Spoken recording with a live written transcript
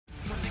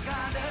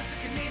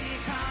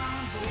Canadian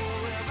Convoy,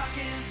 we're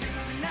rocking through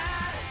the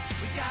night.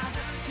 We got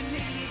this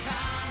Canadian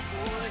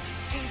Convoy,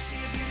 can't see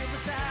a beautiful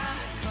sight.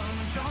 Come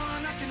and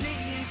join our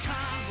Canadian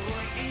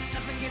Convoy, ain't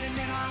nothing getting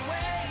in our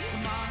way.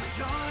 Come on and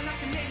join our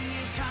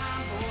Canadian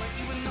Convoy,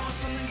 you will know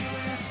something you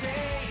will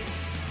say.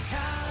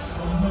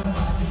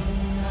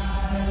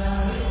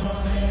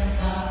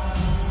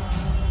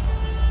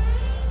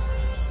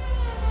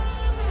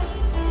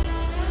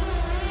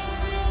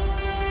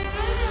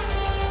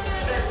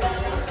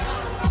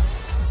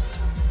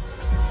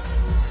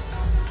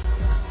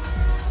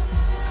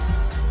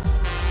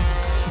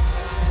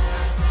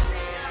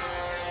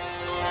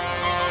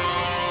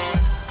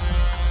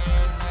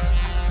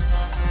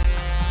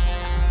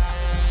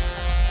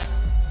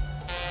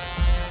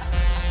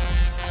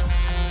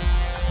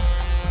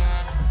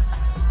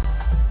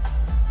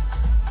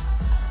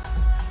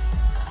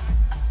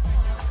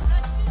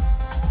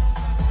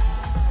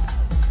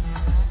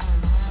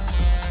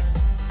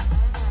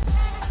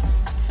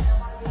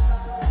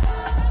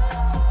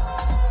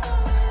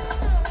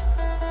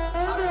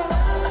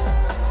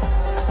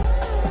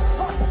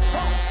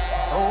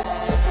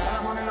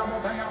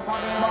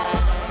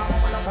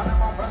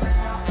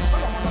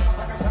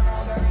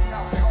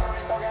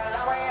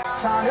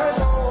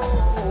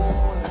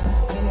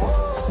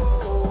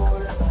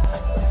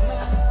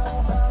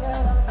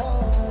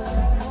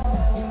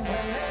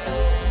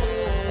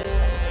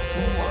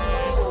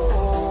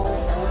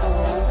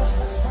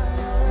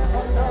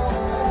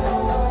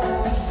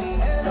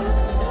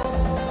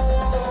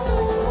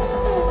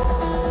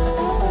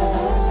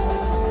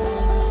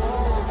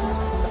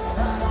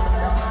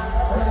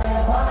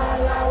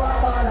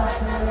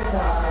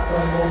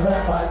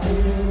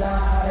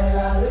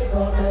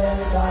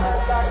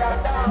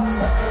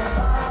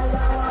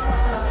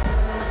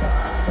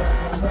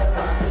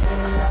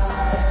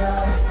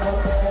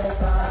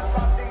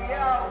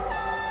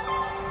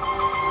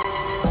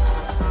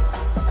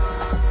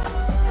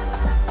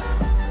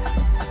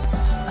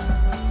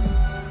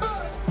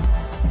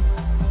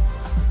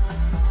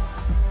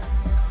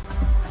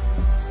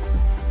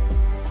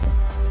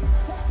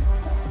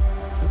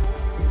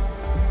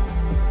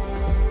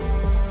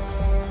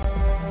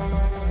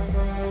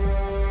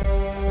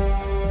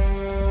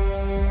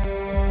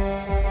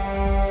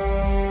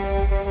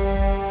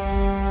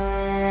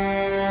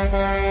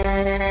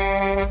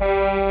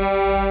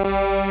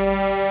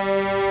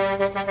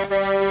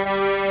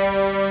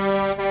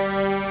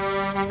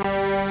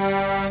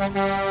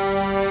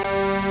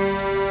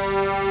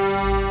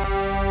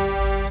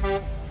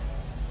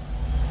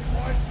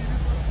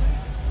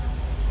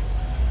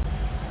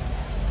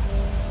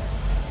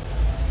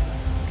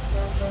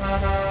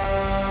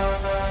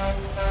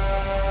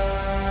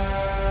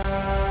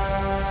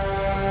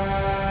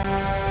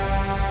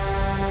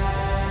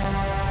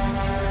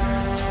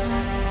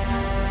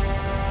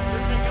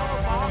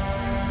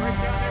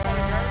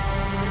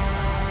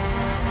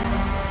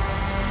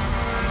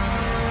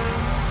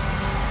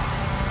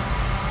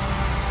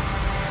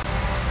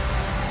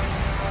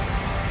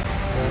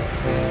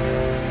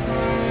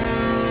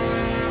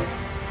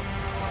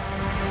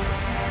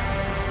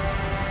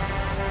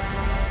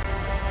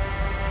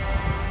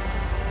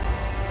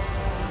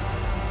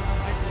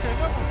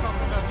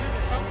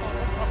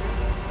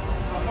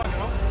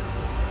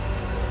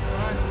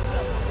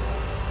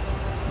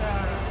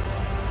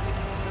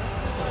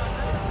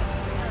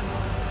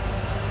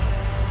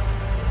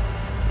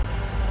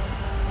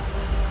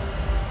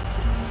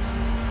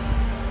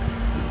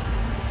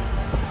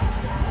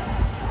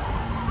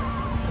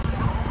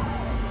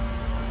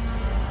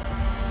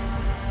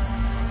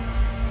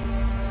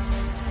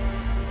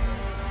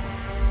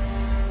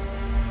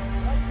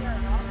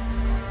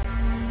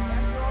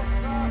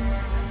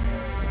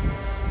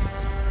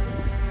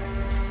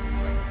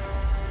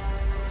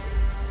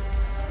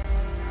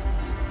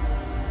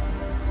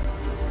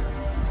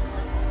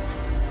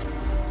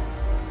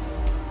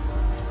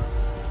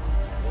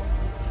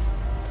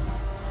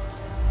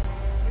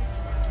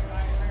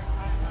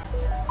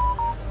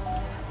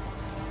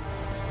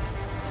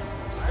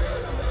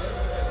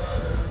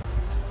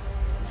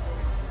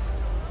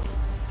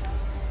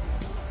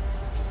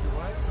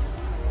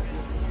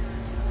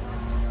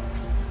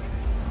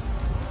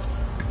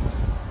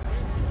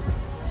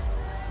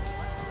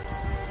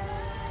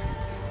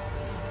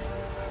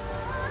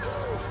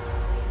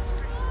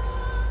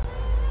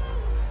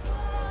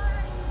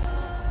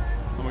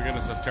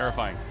 That's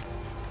terrifying.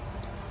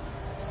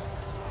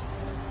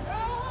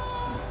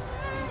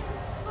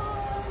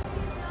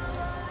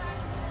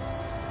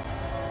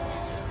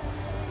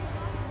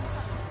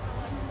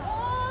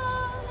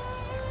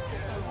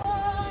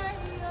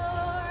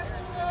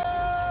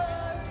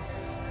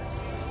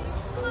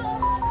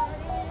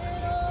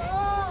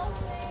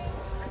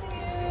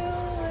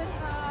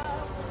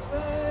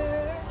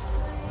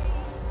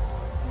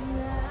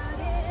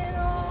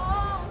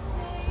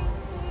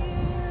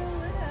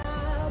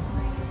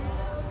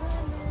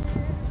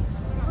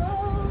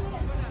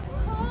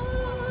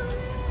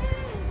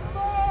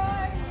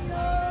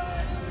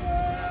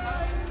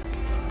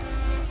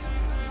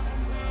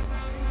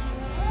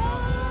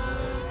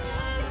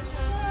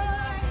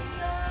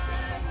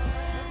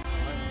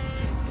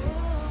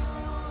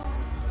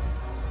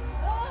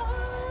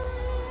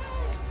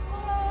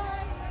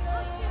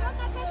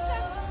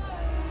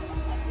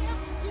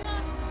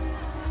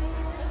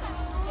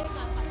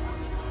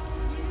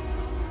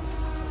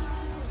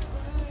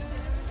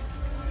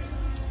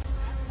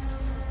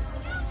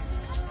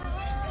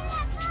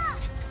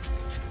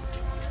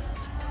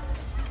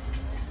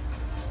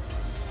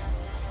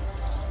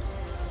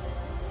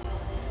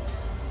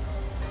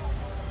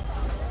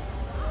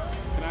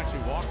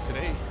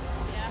 today.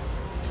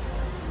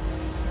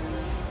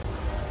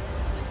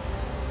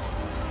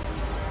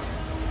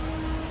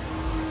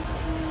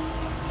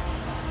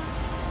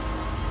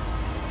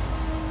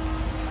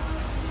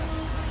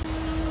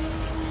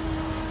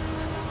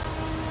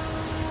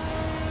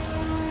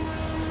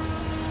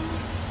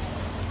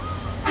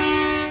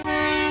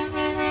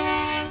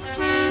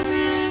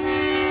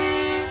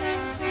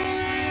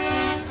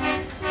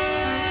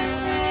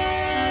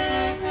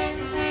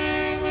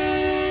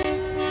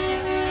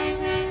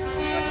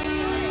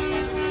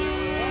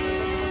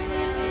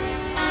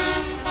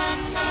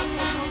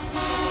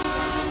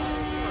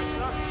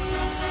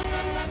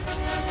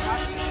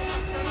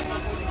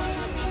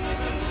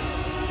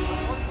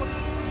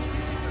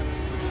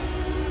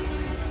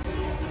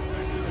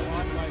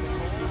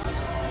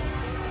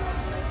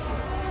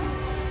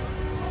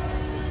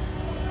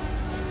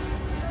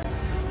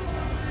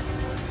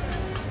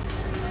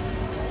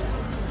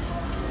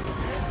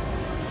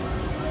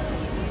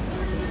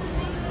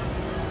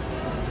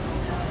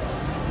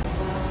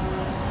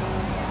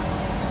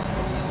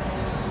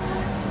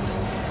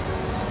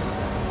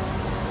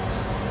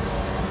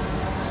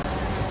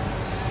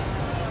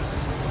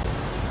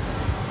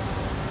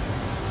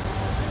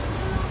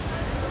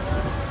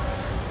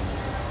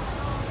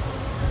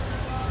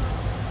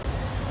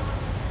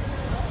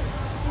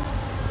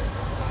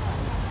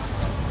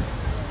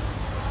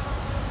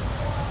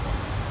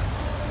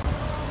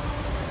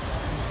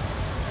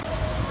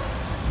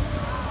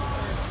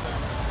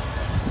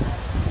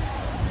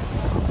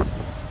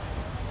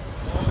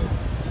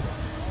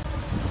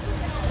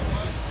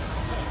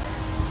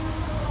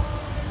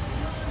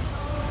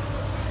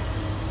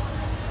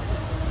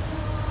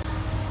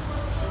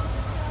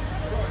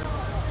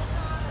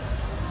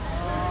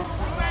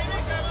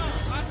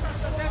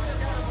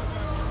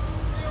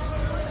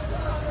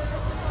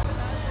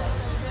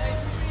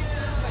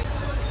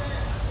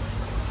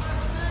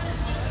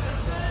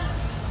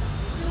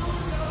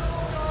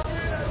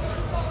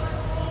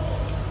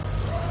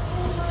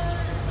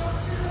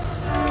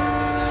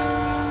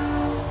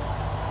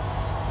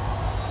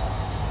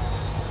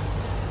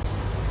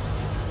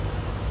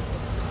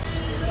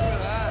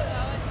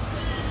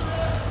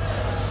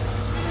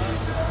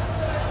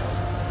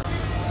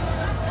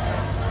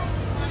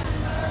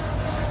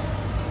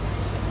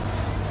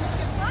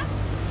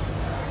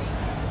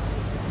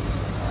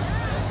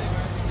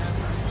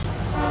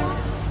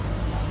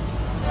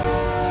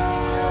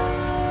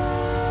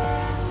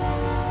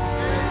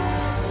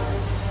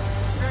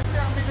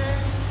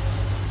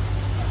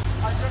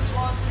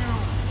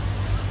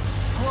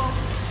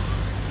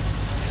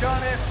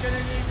 John F.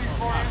 Kennedy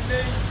before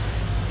ending.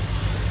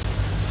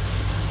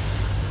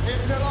 In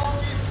the long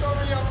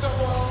history of the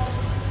world,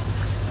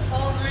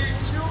 only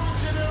few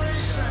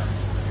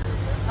generations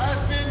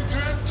have been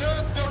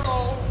granted the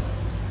role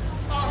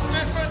of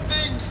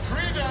defending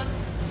freedom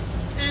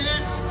in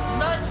its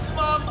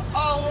maximum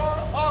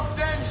hour of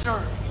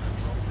danger.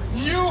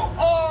 You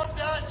are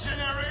that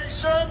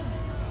generation.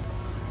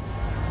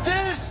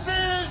 This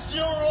is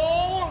your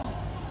role,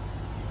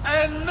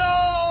 and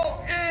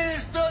now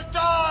is the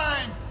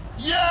time.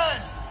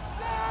 Yes,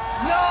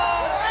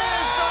 now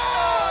is the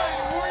time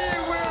we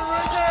will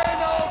regain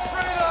our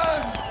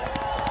freedom.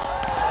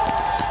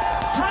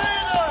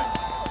 Freedom!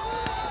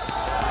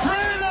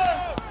 Freedom!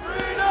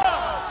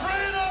 Freedom!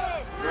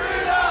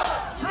 Freedom!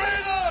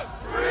 Freedom!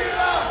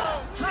 Freedom!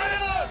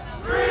 Freedom!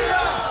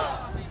 Freedom!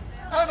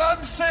 And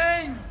I'm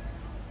saying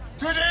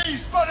to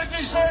these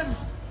politicians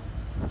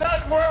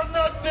that were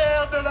not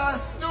there the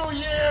last 2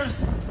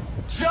 years,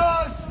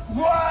 just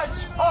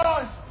watch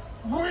us.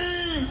 We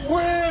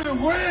will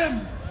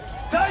win.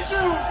 Thank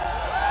you.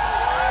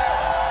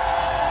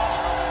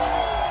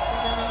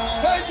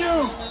 Thank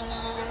you.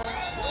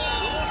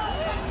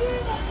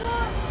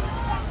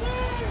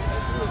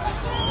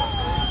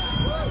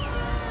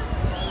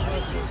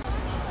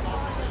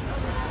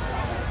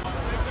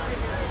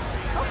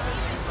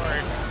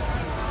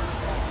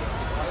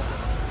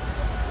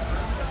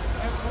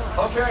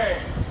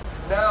 Okay,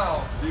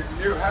 now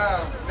you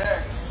have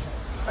next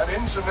an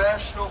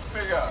international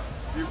figure.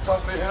 You've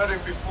probably heard him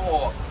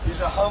before.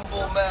 He's a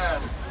humble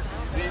man.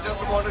 And he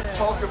doesn't want to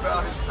talk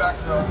about his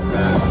background.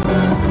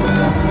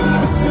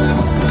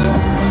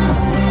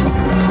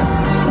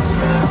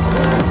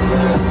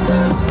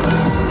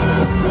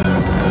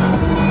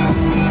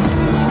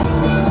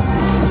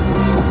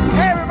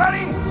 Hey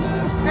everybody,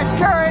 it's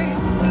Kerry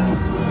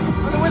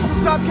from the Whistle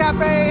Stop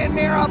Cafe in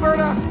Mayor,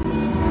 Alberta.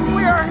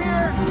 We are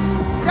here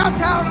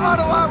downtown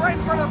Ottawa, right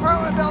in front of the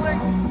Parliament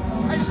building.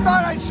 I just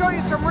thought I'd show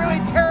you some really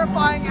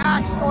terrifying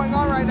acts going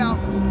on right now.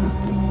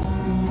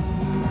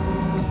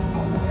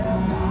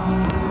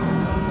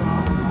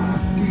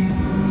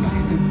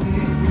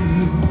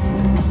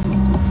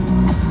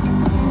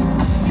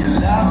 Your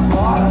love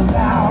falls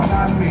down, I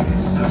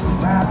race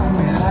around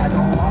me like a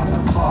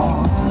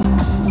waterfall.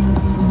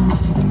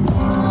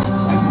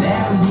 And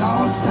there's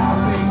no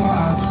stopping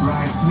us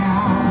right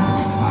now.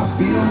 I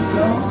feel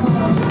so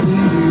close to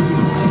you.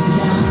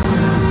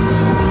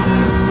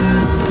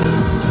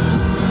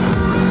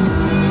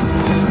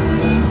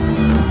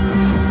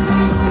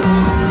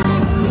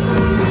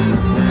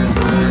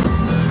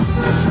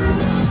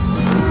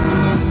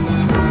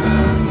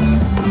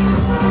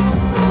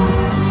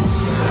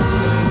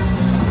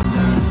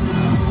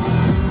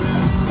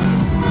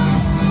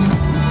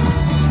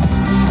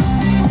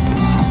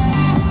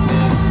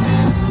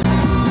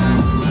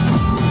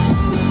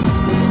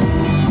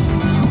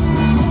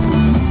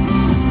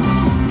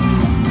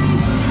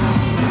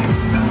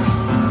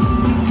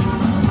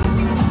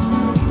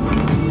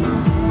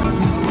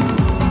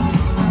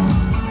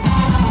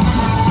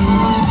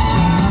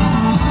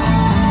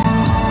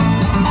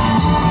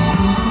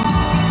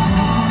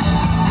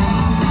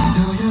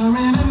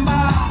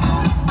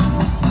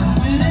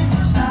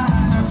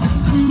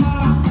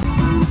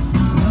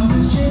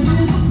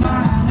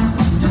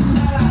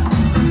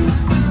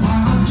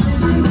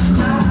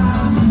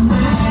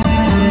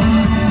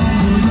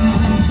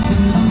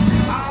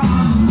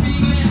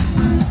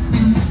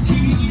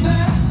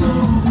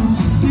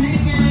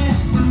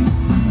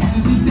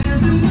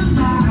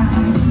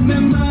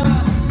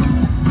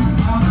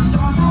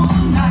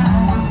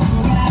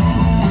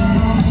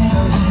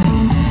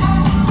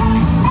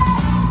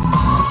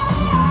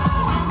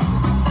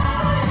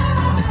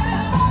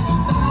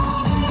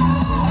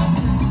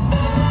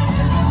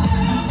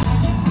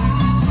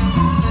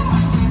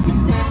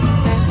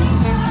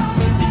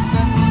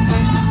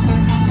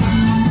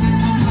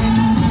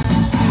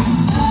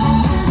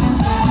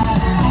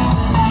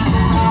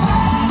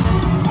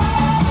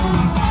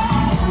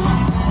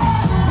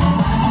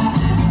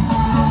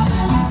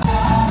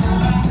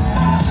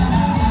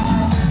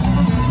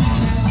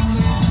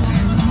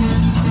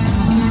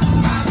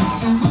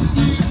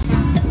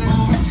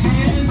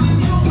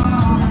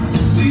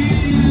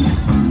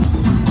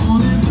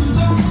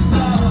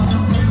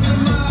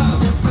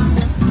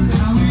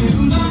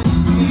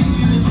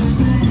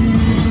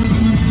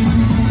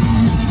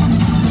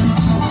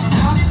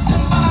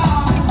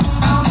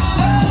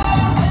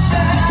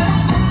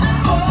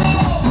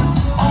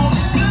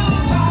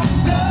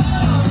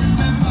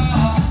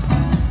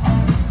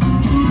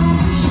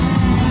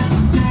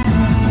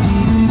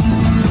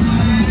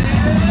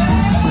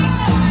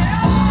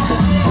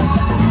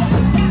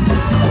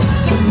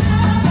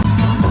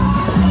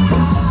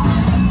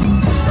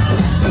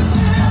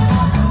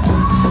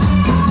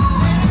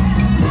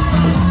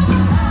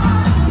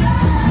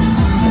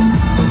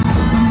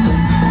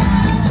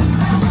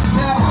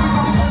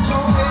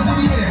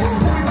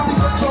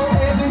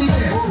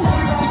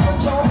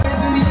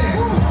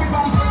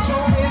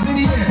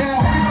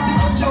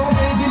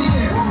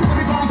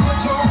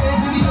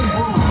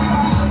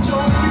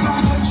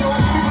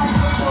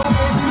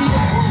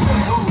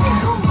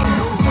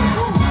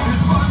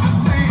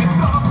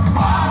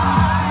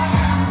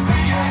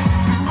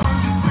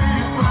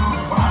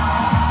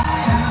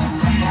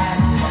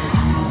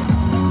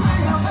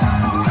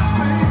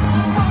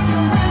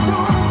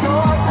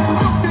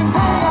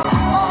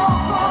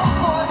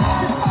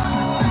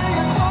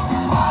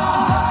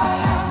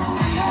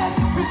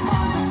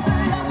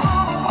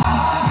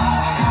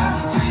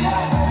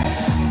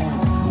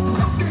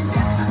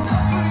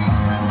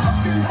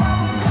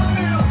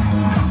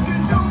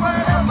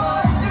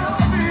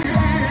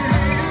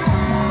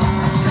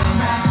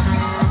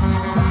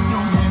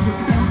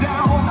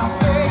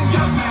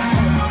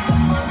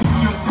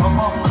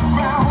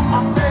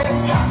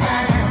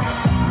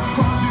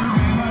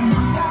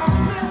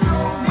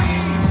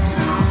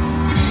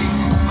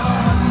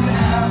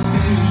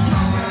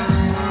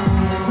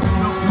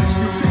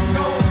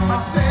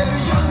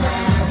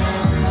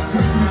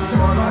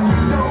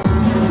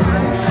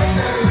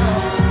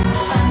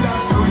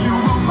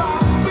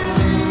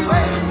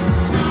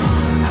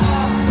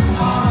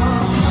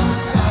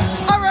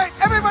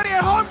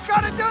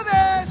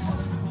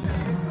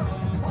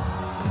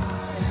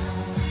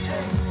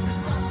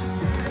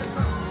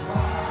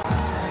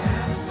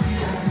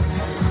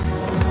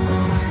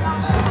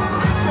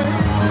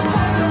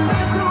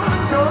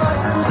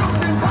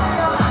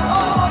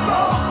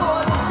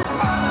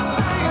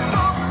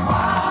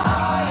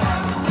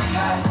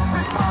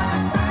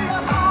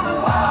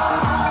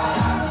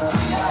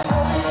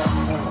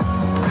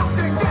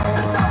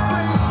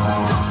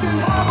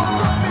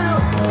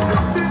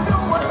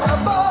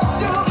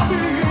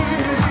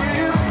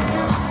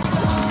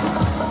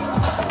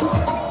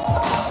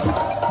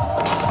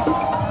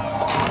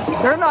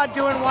 They're not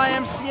doing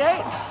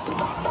YMCA.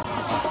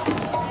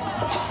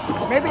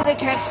 Maybe they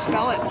can't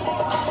spell it.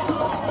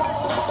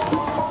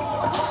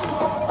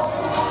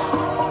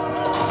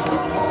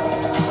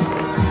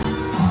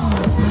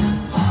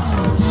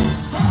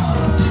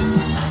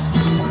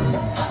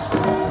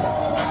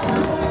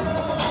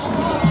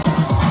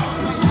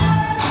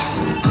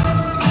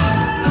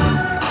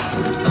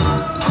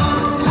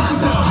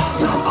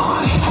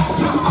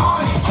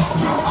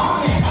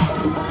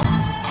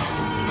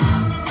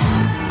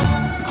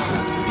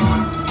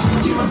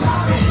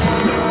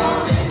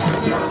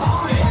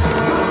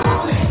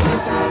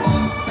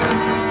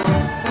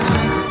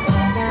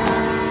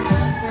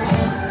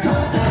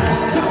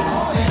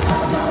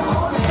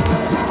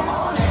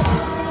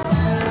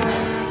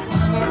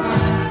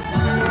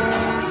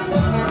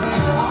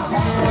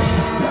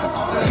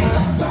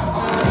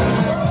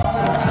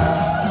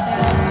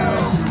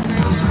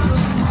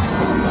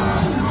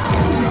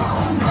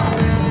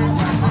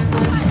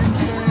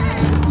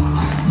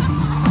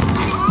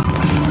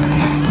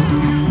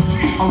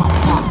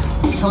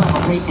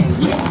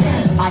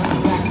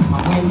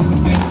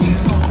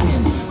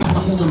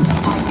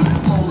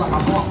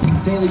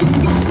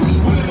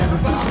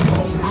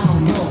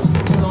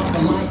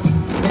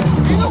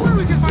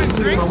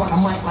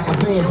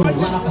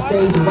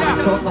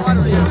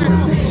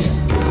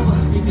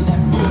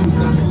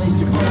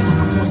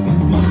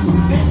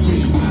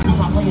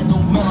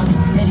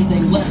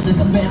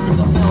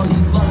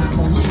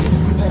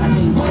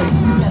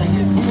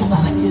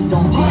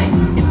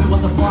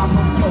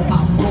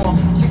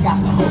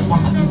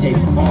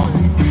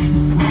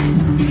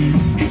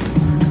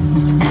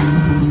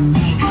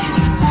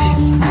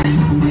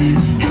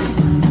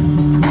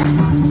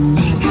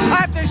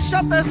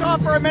 This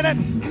off for a minute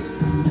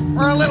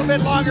or a little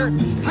bit longer.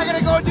 I'm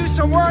gonna go do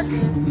some work,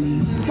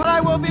 but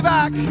I will be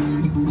back.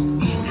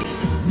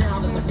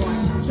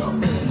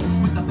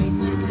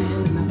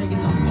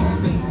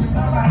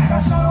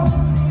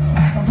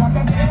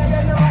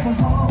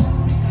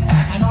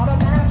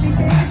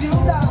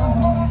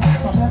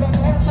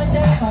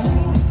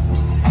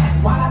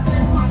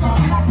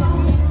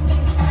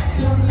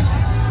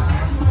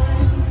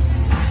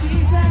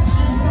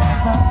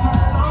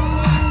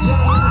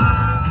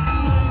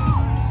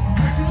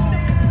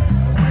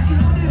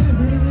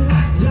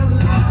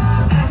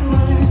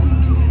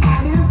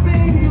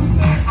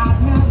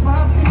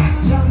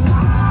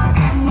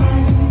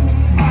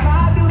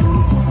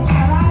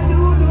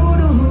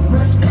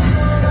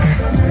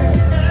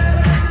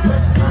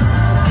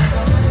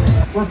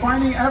 We're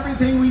finding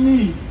everything we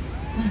need.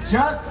 We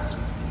just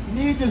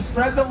need to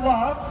spread the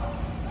love,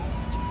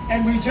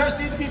 and we just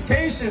need to be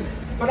patient.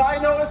 But I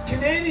know as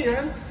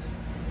Canadians,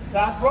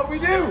 that's what we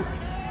do.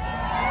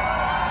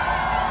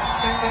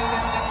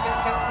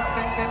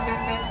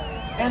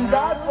 And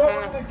that's what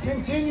we're going to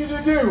continue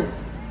to do.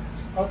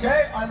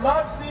 Okay? I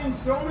love seeing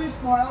so many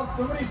smiles,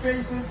 so many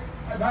faces.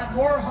 I've had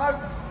more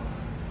hugs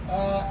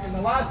in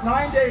the last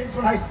 9 days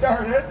when I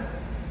started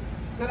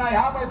than I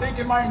have, I think,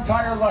 in my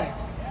entire life.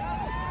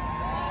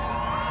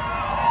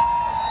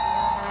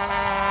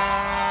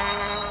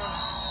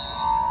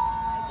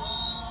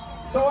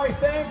 So I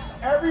thank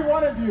every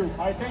one of you.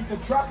 I thank the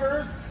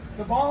truckers,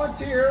 the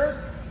volunteers,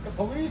 the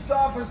police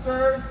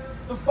officers,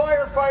 the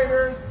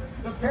firefighters,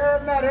 the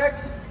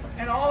paramedics,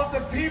 and all of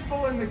the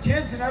people and the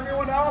kids and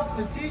everyone else,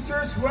 the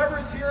teachers,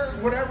 whoever's here,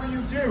 whatever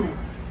you do.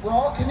 We're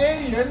all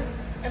Canadian,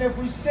 and if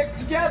we stick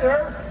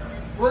together,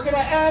 we're going to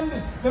end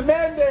the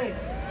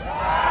mandates.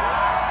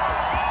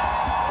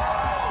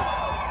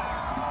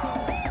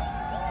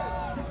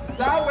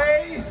 That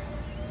way,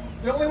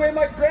 the only way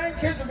my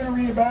grandkids are going to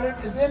read about it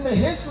is in the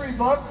history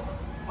books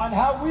on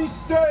how we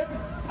stood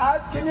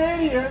as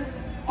Canadians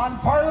on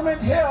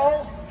Parliament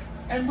Hill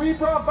and we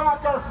brought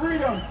back our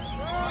freedoms.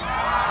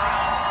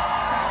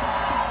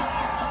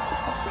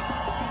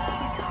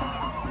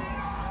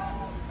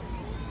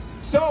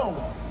 So,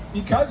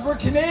 because we're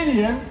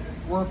Canadian,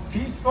 we're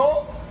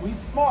peaceful, we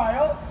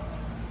smile,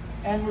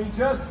 and we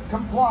just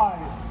comply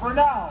for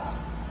now.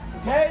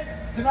 Okay?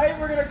 Tonight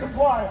we're going to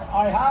comply.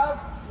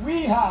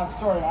 We have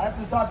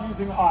to stop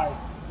using I.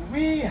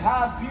 We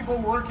have people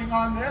working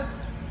on this,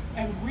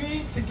 and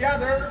we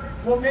together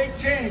will make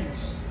change.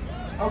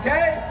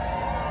 Okay?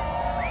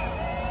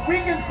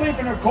 We can sleep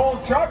in a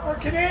cold truck, we're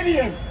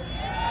Canadian.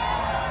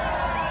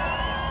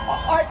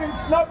 I can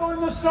snuggle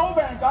in the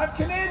snowbank, I'm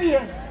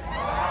Canadian.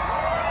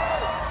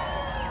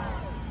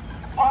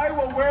 I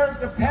will wear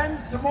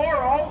Depends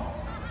tomorrow,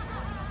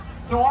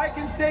 so I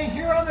can stay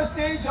here on the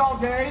stage all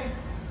day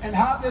and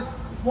have this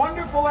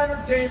wonderful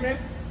entertainment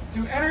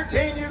to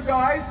entertain you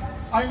guys.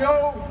 I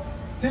know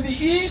to the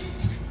east,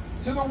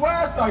 to the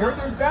west, I heard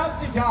there's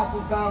bouncy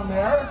castles down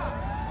there.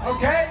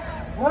 Okay?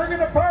 We're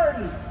gonna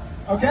party.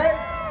 Okay?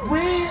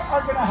 We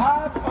are gonna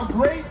have a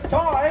great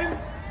time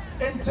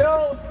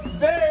until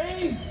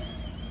they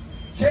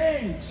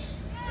change.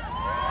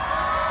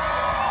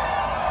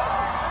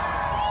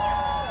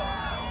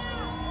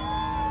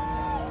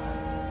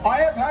 I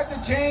have had to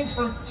change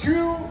for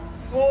 2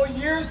 full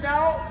years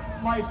now,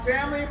 my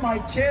family, my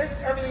kids,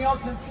 everything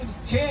else has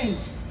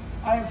changed.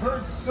 I have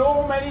heard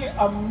so many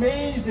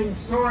amazing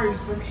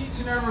stories from each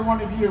and every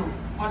one of you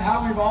on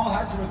how we've all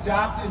had to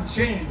adapt and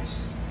change,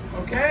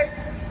 okay?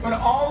 But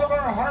all of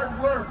our hard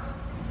work,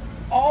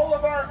 all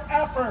of our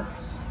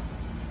efforts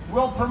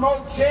will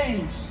promote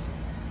change.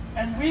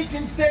 And we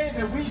can say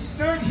that we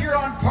stood here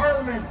on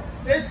Parliament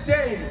this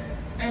day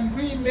and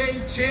we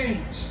made change.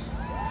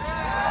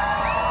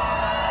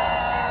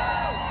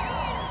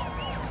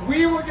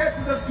 We will get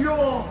to the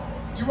fuel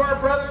to our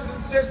brothers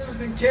and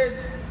sisters and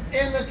kids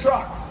in the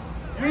trucks.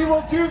 We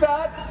will do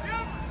that.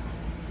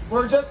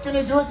 We're just going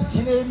to do it the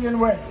Canadian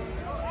way.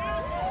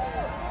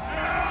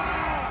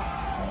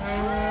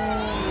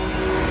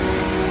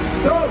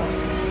 So,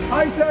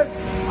 I said,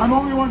 I'm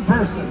only one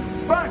person.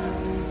 But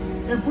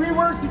if we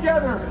work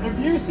together, if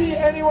you see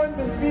anyone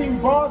that's being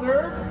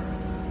bothered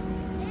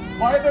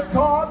by the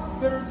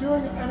cops that are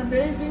doing an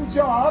amazing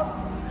job,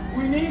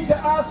 we need to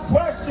ask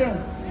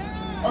questions.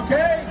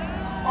 Okay?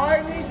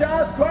 I need to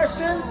ask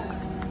questions,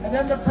 and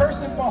then the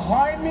person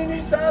behind me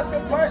needs to ask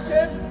a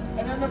question,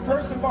 and then the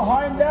person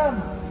behind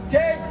them.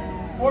 Okay?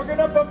 We're going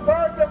to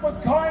bombard them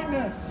with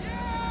kindness.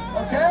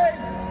 Okay?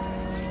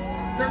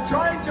 They're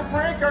trying to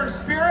break our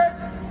spirit,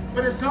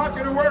 but it's not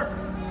going to work.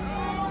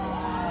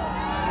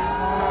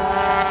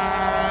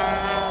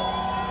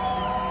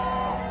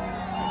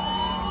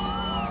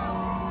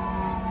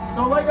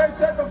 So like I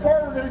said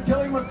before, we're going to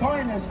kill him with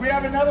kindness. We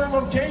have another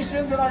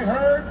location that I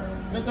heard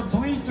that the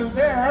police are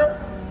there,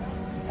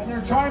 and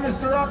they're trying to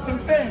stir up some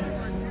things.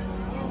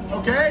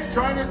 Okay?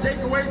 Trying to take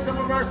away some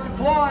of our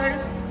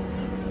supplies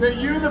that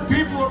you, the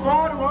people of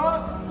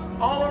Ottawa,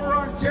 all over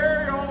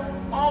Ontario,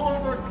 all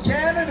over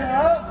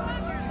Canada,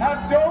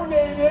 have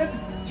donated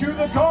to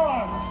the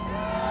cause.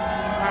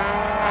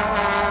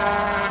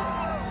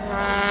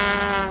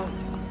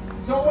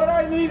 So what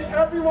I need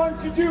everyone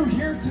to do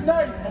here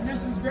tonight, and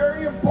this is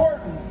very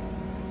important,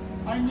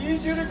 I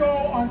need you to go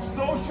on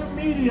social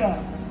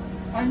media.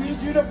 I need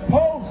you to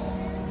post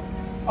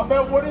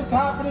about what is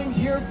happening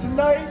here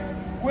tonight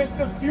with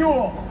the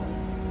fuel,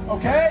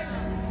 okay?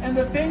 And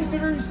the things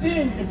that you're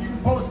seeing, if you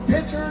can post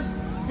pictures,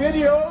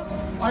 videos,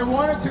 I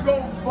want it to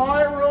go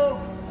viral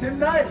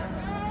tonight.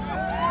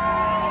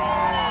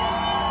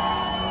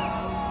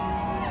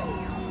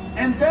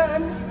 And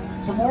then,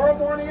 tomorrow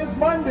morning is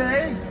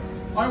Monday,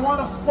 I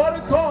want a flood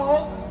of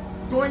calls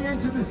going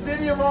into the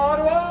City of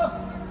Ottawa,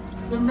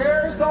 the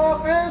Mayor's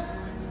office,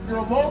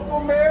 your local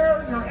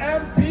mayor, your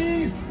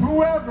MP,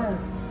 whoever,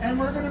 and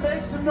we're going to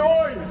make some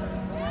noise.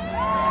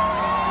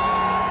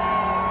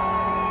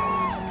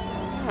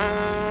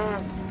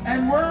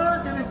 And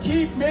we're going to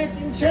keep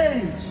making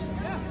change.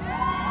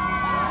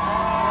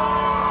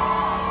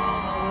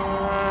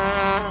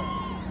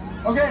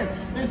 Okay,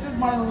 this is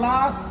my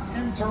last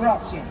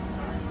interruption.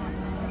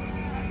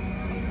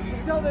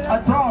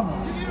 I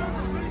promise.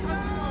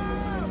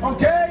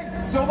 Okay,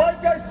 so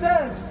like I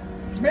said,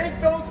 make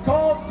those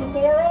calls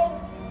tomorrow.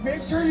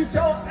 Make sure you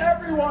tell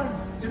everyone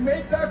to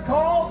make that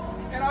call.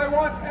 And I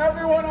want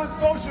everyone on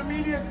social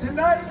media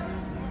tonight,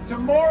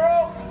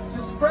 tomorrow,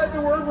 to spread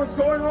the word what's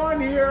going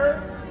on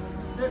here,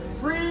 that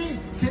free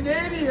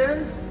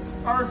Canadians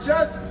are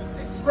just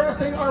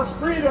expressing our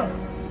freedom.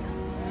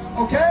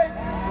 Okay?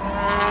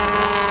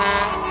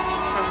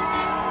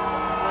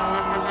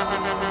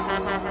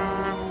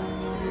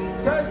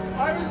 Because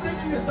I was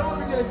thinking to stop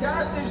and get a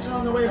gas station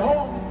on the way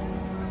home,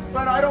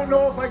 but I don't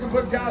know if I can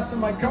put gas in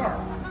my car.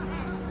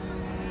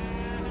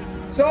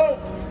 So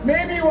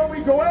maybe when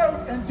we go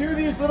out and do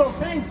these little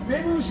things,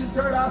 maybe we should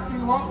start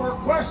asking a lot more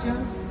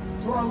questions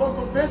to our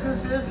local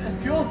businesses and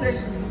fuel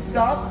stations and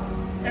stuff,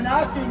 and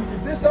asking,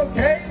 is this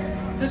okay?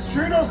 Does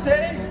Trudeau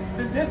say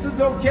that this is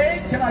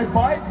okay? Can I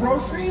buy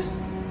groceries?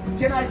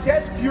 Can I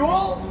get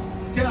fuel?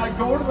 Can I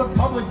go to the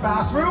public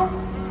bathroom?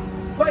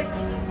 Like,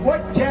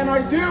 what can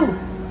I do?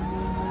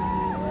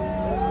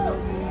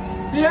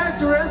 The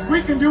answer is,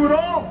 we can do it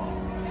all.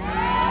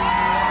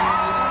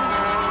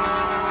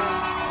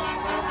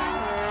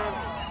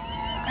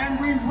 And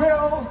we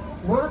will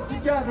work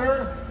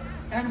together,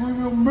 and we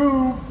will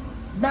move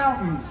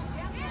mountains.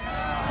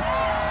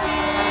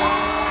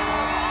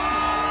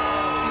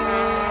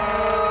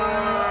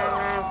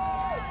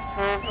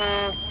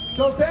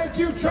 So thank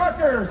you,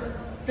 truckers.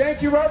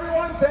 Thank you,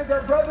 everyone. Thank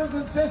our brothers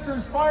and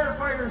sisters,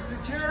 firefighters,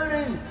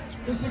 security,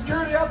 the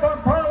security up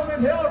on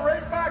Parliament Hill,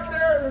 right back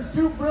there. There's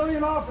two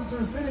brilliant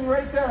officers sitting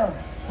right there.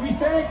 We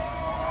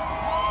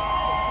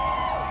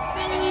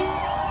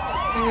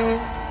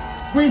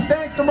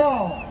thank them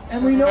all.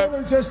 And we know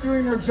they're just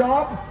doing their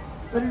job,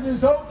 but it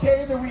is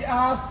okay that we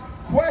ask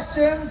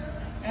questions,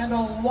 and a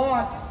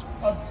lot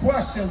of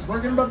questions.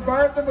 We're going to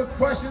bombard them with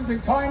questions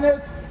and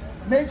kindness.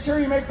 Make sure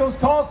you make those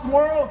calls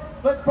tomorrow.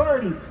 Let's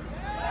party.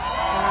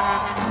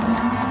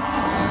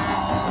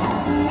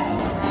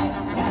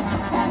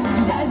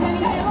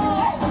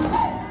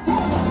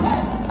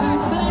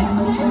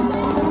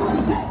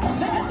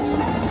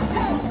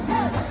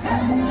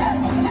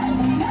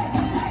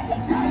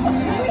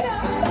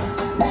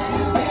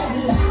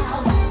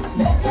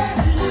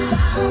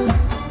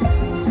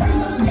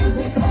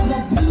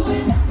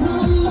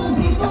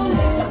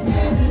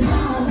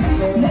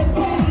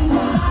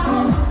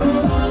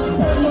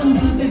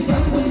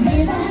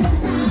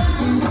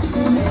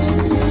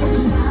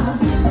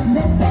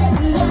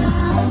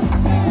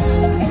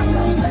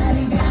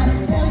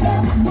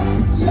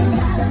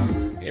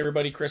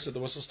 everybody, Chris at the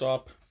Whistle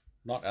Stop,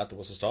 not at the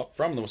Whistle Stop,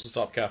 from the Whistle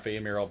Stop Cafe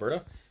in Mirror,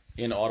 Alberta,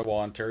 in Ottawa,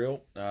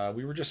 Ontario.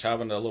 We were just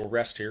having a little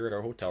rest here at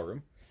our hotel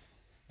room,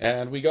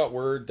 and we got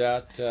word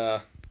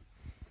that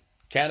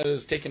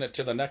Canada's taking it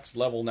to the next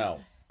level now.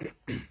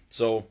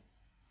 So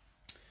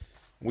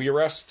we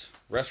arrest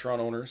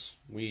restaurant owners,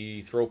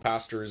 we throw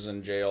pastors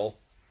in jail,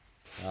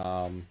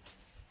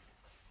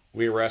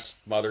 we arrest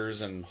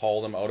mothers and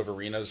haul them out of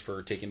arenas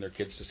for taking their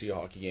kids to see a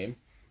hockey game.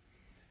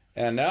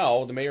 And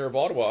now the mayor of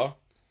Ottawa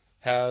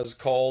has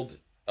called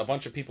a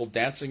bunch of people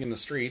dancing in the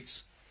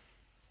streets,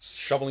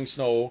 shoveling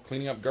snow,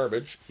 cleaning up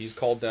garbage. He's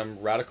called them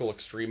radical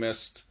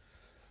extremists,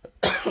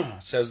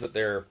 says that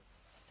they're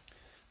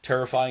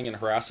terrifying and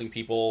harassing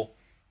people,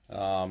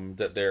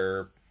 that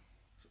they're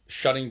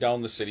shutting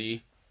down the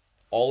city.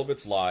 All of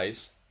it's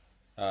lies.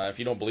 If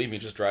you don't believe me,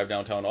 just drive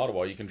downtown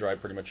Ottawa. You can drive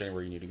pretty much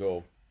anywhere you need to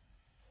go.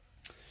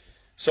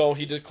 So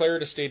he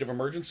declared a state of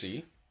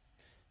emergency,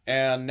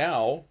 and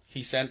now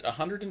he sent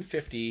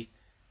 150,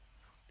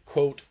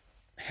 quote,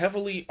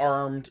 heavily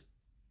armed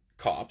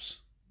cops,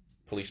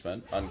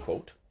 policemen,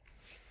 unquote,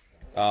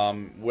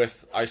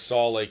 with, I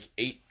saw like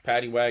 8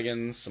 paddy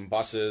wagons, some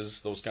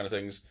buses, those kind of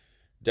things,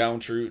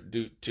 down to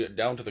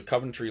the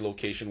Coventry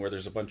location where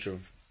there's a bunch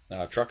of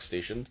trucks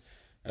stationed,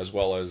 as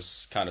well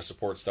as kind of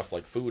support stuff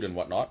like food and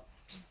whatnot.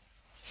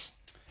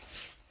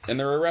 And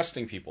they're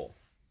arresting people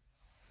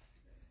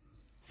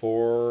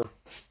for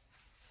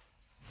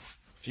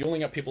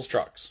fueling up people's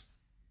trucks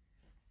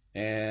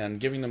and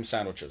giving them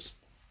sandwiches.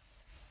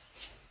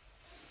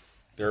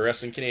 They're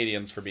arresting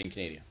Canadians for being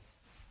Canadian.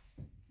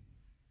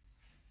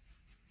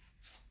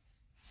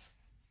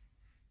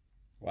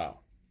 Wow.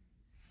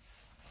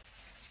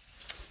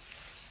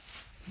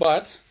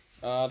 But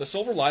the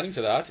silver lining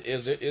to that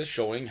is it is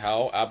showing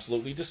how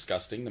absolutely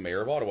disgusting the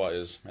mayor of Ottawa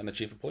is and the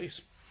chief of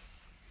police.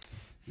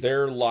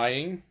 They're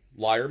lying,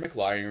 liar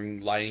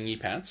McLying, lying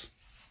pants.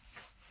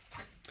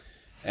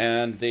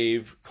 And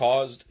they've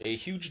caused a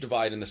huge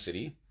divide in the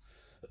city.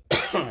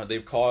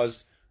 They've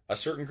caused a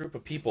certain group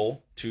of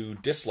people to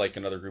dislike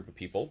another group of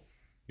people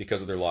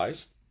because of their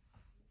lies.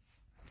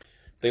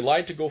 They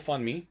lied to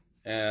GoFundMe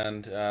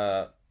and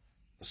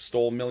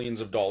stole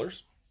millions of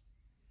dollars.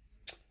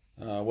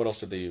 What else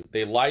did they do?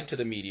 They lied to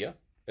the media,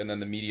 and then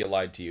the media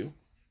lied to you.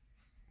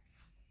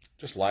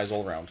 Just lies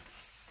all around.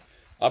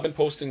 I've been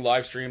posting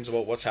live streams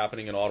about what's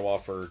happening in Ottawa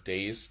for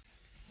days,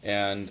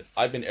 and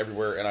I've been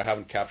everywhere, and I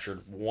haven't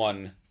captured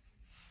one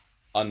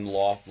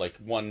unlawful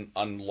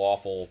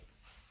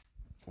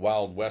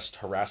Wild West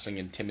harassing,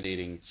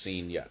 intimidating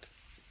scene yet.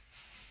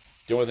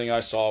 The only thing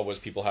I saw was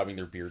people having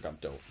their beer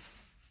dumped out.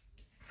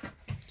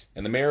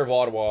 And the mayor of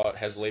Ottawa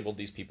has labeled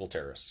these people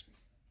terrorists.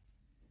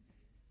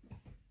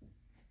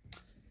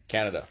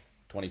 Canada,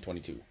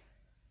 2022.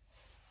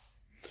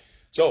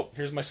 So,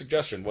 here's my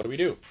suggestion. What do we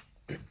do?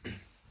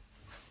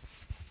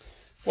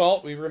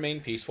 Well, we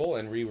remain peaceful,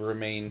 and we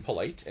remain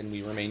polite, and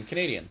we remain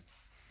Canadian.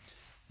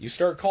 You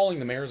start calling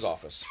the mayor's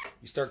office.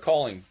 You start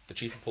calling the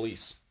chief of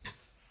police.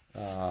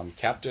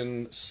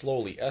 Captain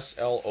Slowly,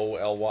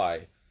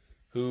 Sloly,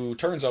 who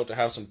turns out to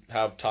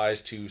have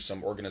ties to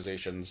some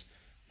organizations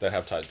that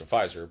have ties to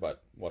Pfizer,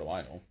 but what do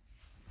I know?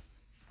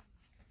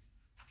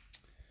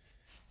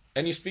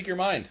 And you speak your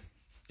mind.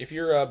 If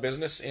you're a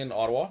business in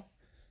Ottawa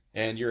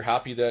and you're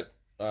happy that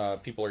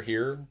people are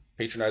here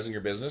patronizing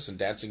your business and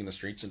dancing in the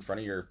streets in front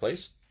of your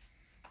place,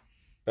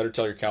 better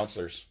tell your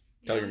councillors,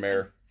 tell your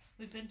mayor.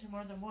 We've been to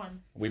more than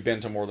one. We've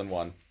been to more than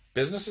one.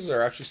 Businesses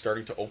are actually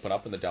starting to open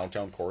up in the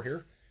downtown core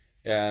here,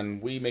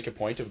 and we make a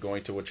point of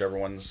going to whichever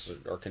ones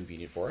are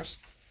convenient for us.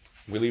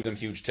 We leave them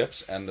huge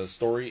tips, and the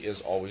story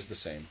is always the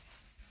same.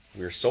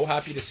 We're so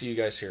happy to see you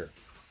guys here.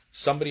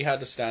 Somebody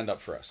had to stand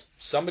up for us.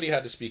 Somebody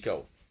had to speak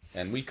out,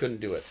 and we couldn't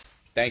do it.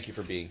 Thank you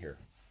for being here.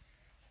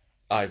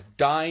 I've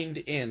dined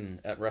in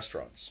at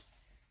restaurants.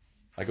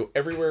 I go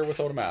everywhere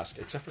without a mask,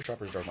 except for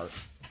Shoppers Drug Mart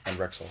and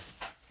Rexall.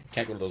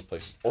 Can't go to those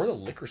places. Or the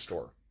liquor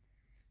store.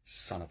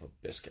 Son of a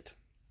biscuit.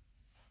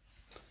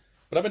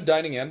 But I've been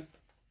dining in.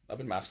 I've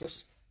been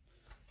maskless.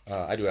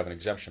 I do have an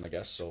exemption, I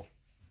guess, so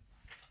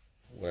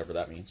whatever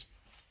that means.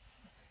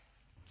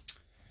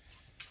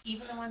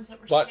 Even the ones that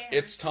were But scared.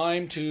 it's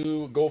time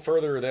to go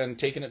further than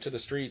taking it to the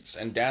streets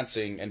and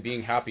dancing and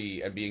being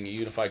happy and being a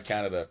unified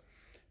Canada.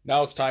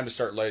 Now it's time to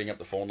start lighting up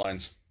the phone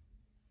lines.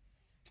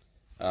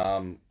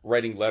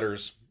 Writing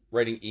letters,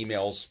 writing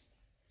emails,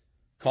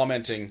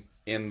 commenting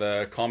in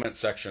the comment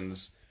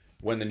sections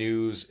when the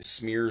news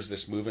smears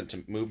this movement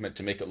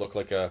to make it look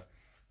like a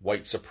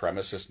white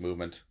supremacist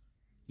movement.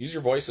 Use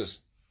your voices.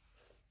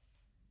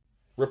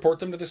 Report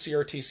them to the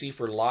CRTC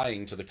for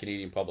lying to the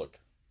Canadian public.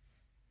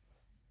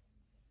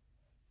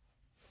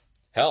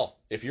 Hell,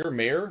 if your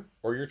mayor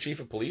or your chief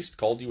of police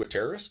called you a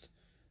terrorist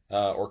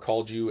or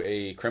called you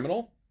a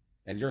criminal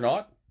and you're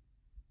not,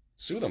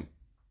 sue them.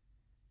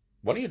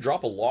 Why don't you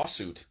drop a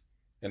lawsuit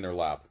in their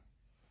lap?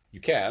 You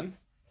can.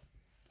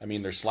 I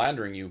mean, they're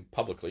slandering you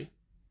publicly,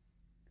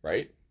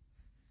 right?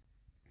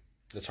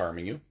 That's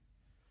harming you.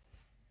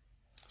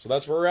 So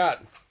that's where we're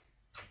at.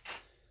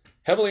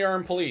 Heavily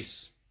armed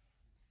police,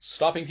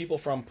 stopping people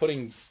from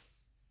putting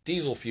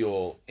diesel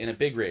fuel in a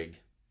big rig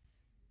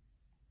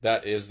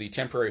that is the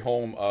temporary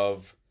home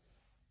of,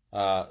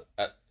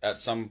 at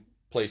some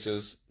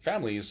places,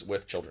 families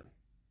with children.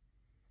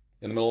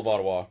 In the middle of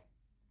Ottawa, in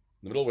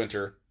the middle of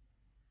winter,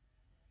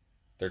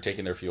 they're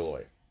taking their fuel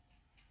away.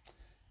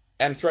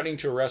 And threatening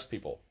to arrest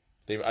people.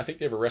 I think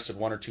they've arrested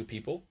 1 or 2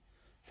 people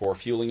for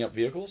fueling up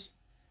vehicles,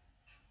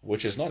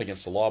 which is not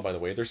against the law, by the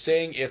way. They're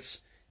saying it's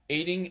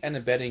aiding and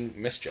abetting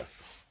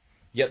mischief.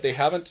 Yet they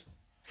haven't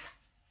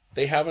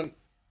given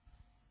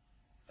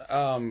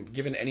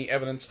any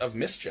evidence of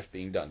mischief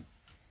being done.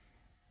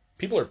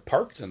 People are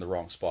parked in the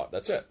wrong spot.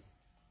 That's it.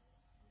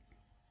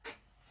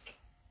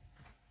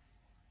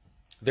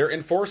 They're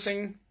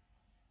enforcing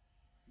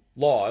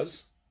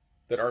laws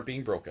that aren't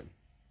being broken.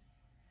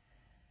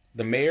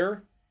 The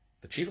mayor,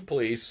 the chief of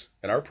police,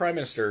 and our prime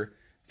minister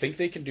think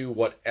they can do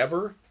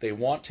whatever they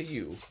want to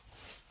you,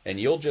 and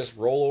you'll just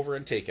roll over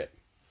and take it.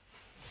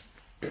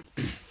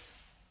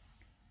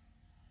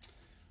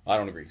 I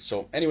don't agree.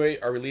 So anyway,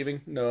 are we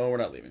leaving? No, we're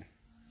not leaving.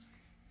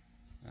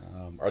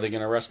 Are they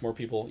going to arrest more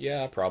people?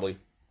 Yeah, probably.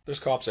 There's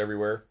cops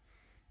everywhere.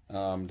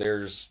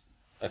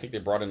 I think they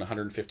brought in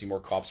 150 more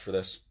cops for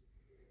this,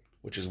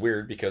 which is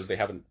weird because they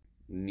haven't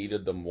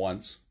needed them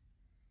once.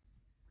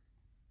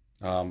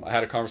 I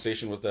had a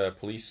conversation with a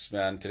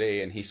policeman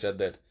today, and he said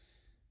that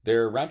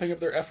they're ramping up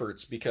their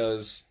efforts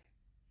because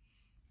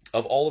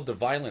of all of the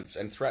violence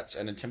and threats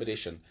and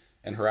intimidation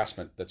and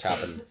harassment that's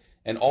happened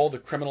and all the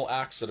criminal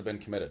acts that have been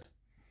committed.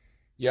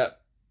 Yet,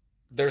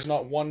 there's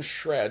not one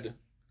shred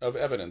of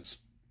evidence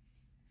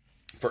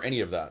for any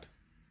of that.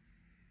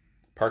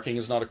 Parking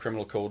is not a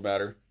criminal code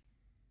matter.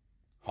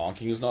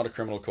 Honking is not a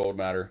criminal code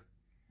matter.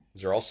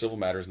 These are all civil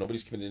matters.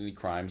 Nobody's committed any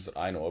crimes that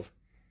I know of,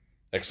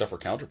 except for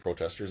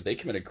counter-protesters. They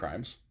committed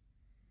crimes.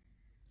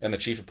 And the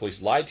chief of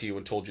police lied to you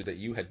and told you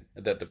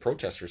that the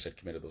protesters had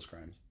committed those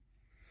crimes.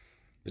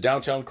 The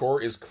downtown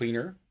core is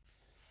cleaner,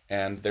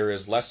 and there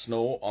is less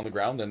snow on the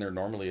ground than there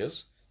normally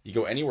is. You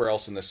go anywhere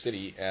else in the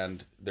city,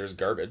 and there's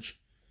garbage.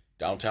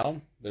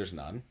 Downtown, there's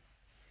none.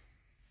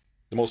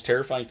 The most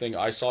terrifying thing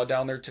I saw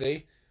down there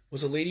today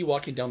was a lady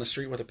walking down the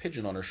street with a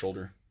pigeon on her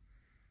shoulder.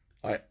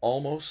 I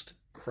almost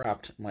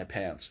crapped my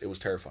pants. It was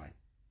terrifying.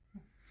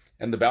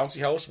 And the bouncy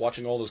house,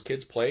 watching all those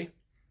kids play,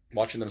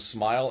 watching them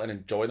smile and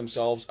enjoy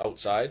themselves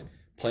outside,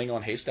 playing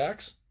on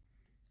haystacks,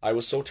 I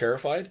was so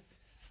terrified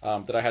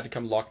that I had to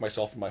come lock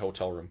myself in my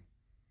hotel room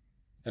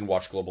and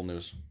watch global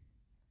news.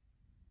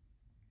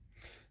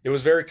 It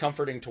was very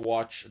comforting to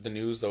watch the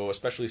news, though,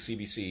 especially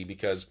CBC,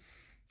 because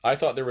I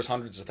thought there was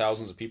hundreds of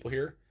thousands of people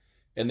here,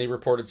 and they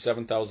reported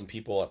 7,000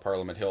 people at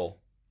Parliament Hill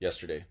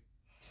yesterday.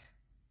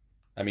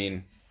 I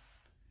mean,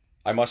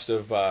 I must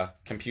have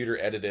computer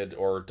edited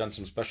or done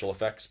some special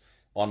effects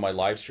on my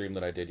live stream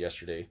that I did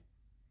yesterday,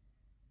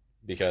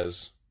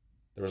 because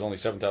there was only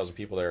 7,000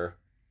 people there,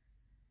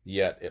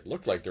 yet it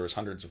looked like there was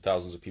hundreds of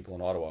thousands of people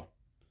in Ottawa.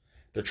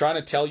 They're trying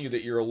to tell you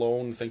that you're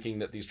alone, thinking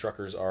that these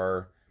truckers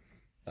are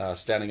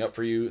standing up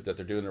for you, that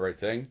they're doing the right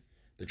thing.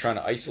 They're trying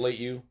to isolate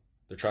you.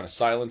 They're trying to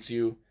silence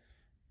you.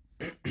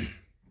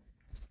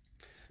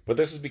 But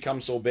this has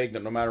become so big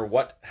that no matter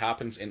what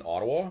happens in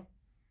Ottawa,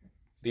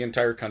 the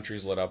entire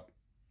country's lit up.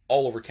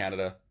 All over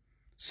Canada,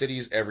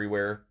 cities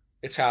everywhere.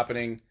 It's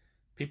happening.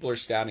 People are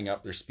standing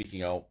up. They're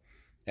speaking out.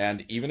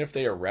 And even if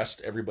they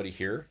arrest everybody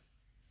here,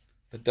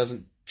 that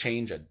doesn't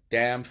change a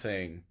damn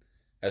thing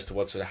as to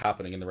what's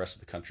happening in the rest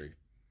of the country.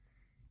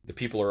 The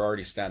people are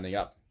already standing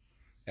up.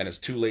 And it's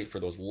too late for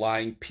those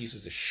lying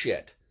pieces of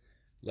shit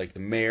like the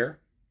mayor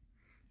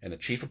and the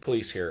chief of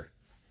police here,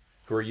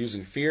 who are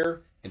using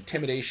fear,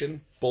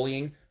 intimidation,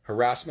 bullying,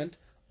 harassment,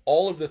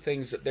 all of the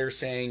things that they're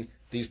saying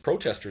these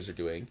protesters are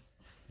doing.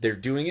 They're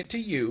doing it to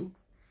you,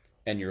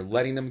 and you're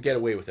letting them get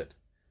away with it.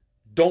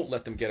 Don't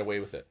let them get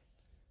away with it.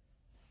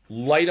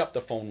 Light up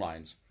the phone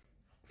lines.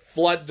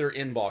 Flood their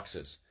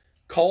inboxes.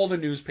 Call the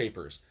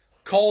newspapers.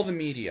 Call the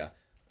media.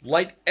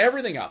 Light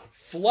everything up.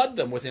 Flood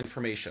them with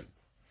information.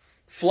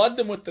 Flood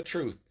them with the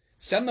truth.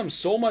 Send them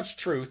so much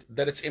truth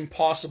that it's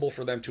impossible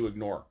for them to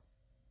ignore.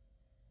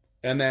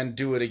 And then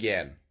do it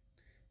again.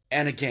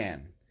 And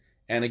again.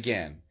 And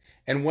again.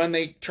 And when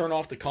they turn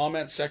off the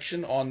comment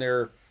section on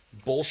their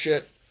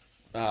bullshit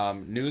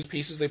news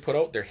pieces they put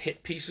out, their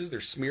hit pieces,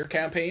 their smear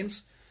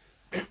campaigns,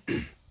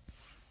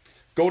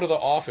 go to the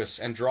office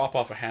and drop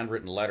off a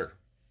handwritten letter.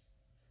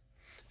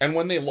 And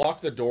when they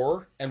lock the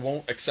door and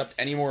won't accept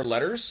any more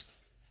letters,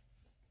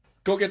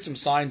 go get some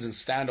signs and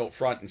stand out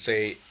front and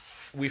say,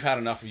 we've had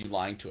enough of you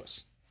lying to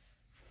us.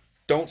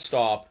 Don't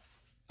stop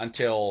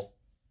until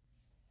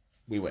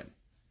we win.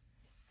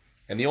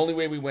 And the only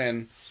way we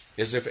win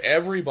is if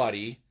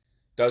everybody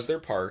does their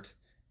part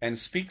and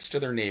speaks to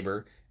their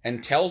neighbor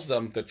and tells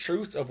them the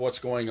truth of what's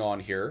going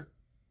on here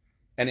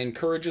and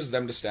encourages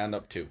them to stand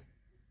up too.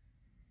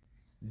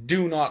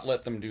 Do not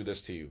let them do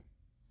this to you.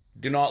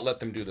 Do not let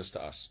them do this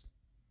to us.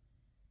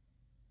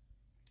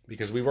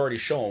 Because we've already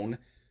shown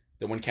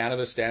that when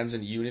Canada stands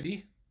in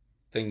unity,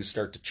 things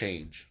start to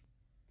change.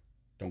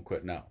 Don't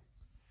quit now.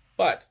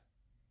 But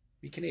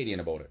be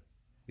Canadian about it.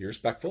 Be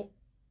respectful.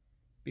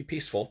 Be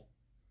peaceful.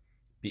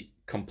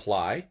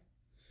 comply.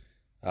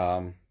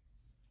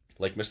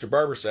 Like Mr.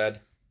 Barber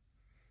said,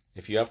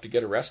 if you have to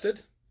get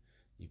arrested,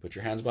 you put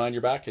your hands behind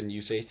your back and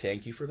you say,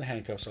 thank you for the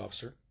handcuffs,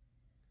 officer.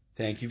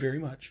 Thank you very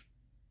much.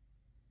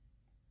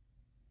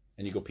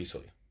 And you go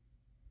peacefully.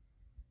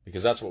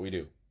 Because that's what we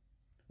do.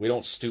 We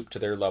don't stoop to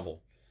their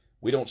level.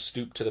 We don't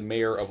stoop to the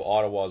mayor of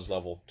Ottawa's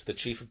level, to the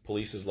chief of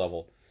police's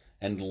level,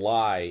 and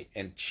lie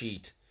and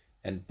cheat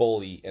and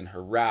bully and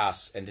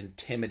harass and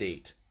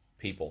intimidate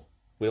people.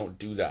 We don't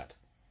do that.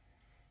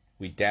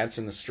 We dance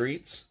in the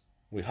streets.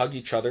 We hug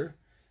each other.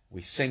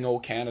 We sing "O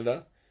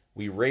Canada."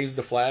 We raise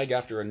the flag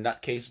after a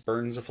nutcase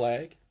burns a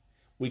flag.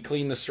 We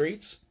clean the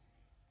streets.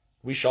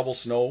 We shovel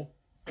snow.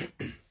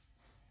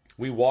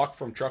 We walk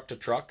from truck to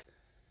truck,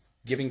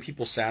 giving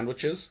people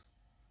sandwiches.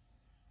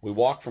 We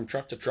walk from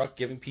truck to truck,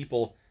 giving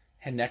people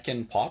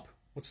Heineken pop.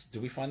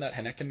 Do we find that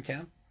Heineken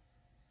can?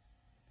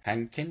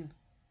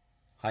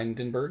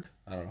 Hindenburg?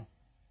 I don't know.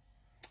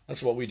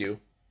 That's what we do.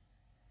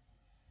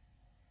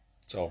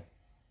 So,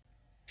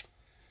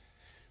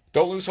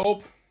 don't lose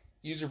hope.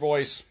 Use your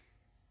voice.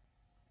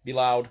 Be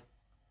loud.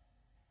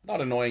 Not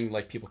annoying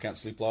like people can't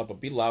sleep loud,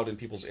 but be loud in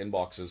people's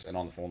inboxes and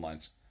on the phone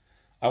lines.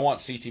 I want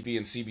CTV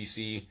and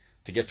CBC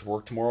to get to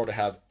work tomorrow to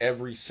have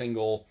every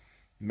single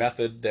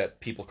method that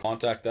people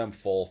contact them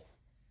full.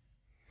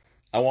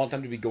 I want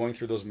them to be going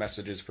through those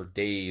messages for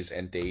days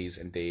and days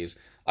and days.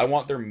 I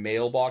want their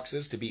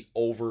mailboxes to be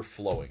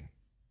overflowing.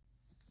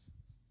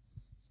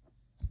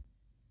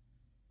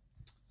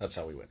 That's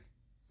how we win.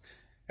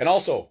 And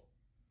also,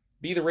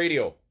 be the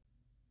radio.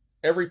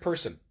 Every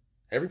person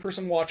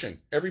watching,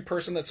 every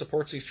person that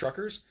supports these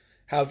truckers,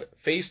 have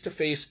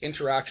face-to-face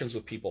interactions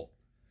with people.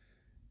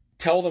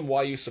 Tell them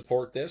why you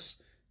support this.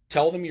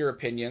 Tell them your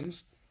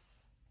opinions.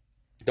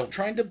 Don't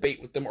try and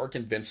debate with them or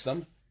convince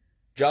them.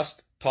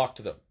 Just talk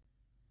to them.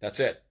 That's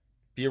it.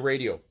 Be a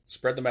radio.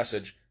 Spread the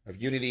message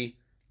of unity,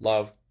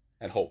 love,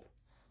 and hope.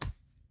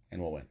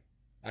 And we'll win.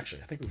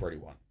 Actually, I think we've already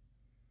won.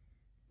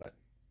 But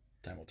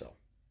time will tell.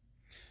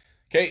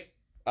 Okay,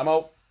 I'm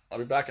out. I'll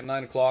be back at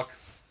 9 o'clock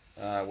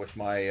with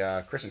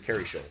my Chris and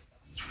Kerry show.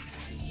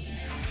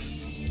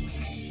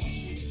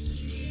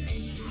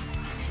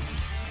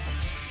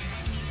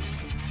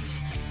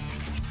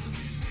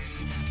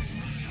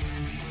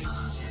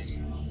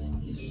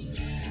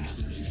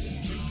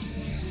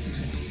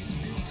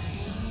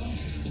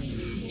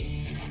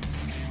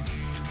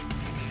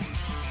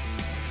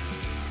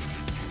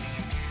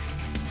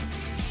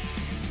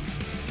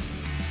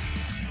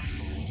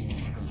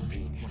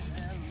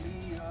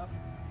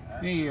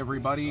 Hey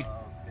everybody,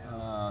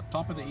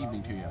 top of the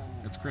evening to you.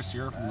 It's Chris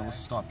here from the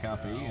Whistle Stop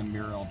Cafe in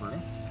Mirror,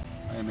 Alberta.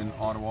 I am in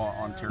Ottawa,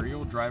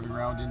 Ontario, driving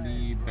around in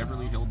the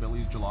Beverly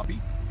Hillbillies jalopy,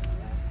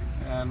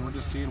 and we're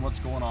just seeing what's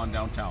going on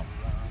downtown.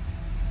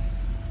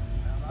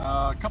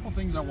 A couple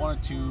things I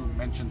wanted to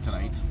mention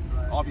tonight.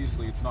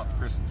 Obviously it's not the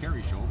Chris and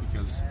Kerry show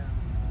because,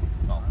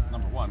 well,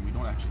 number one, we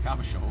don't actually have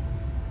a show,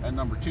 and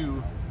number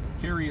two,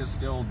 Kerry is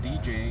still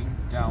DJing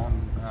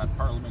down at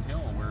Parliament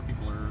Hill where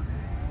people are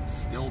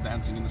still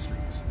dancing in the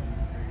streets.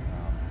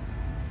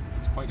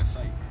 It's quite a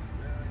sight.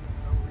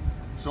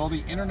 So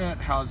the internet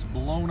has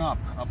blown up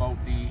about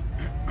the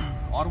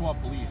Ottawa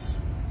police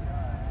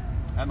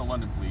and the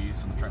London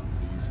police and the Trenton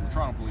police and the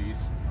Toronto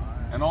police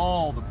and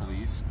all the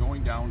police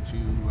going down to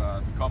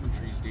the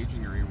Coventry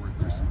staging area where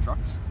there's some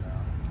trucks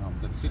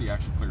that the city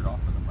actually cleared off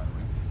for them, by the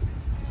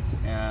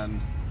way, and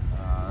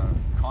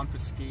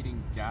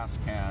confiscating gas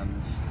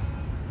cans,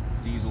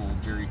 diesel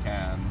jerry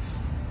cans,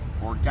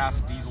 or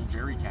gas diesel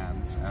jerry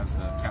cans, as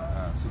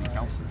the city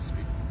councillors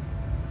speak.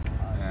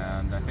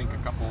 And I think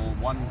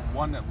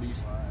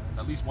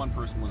at least one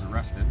person was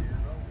arrested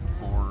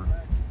for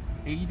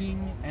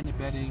aiding and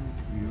abetting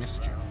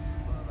mischief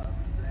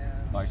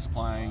by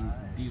supplying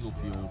diesel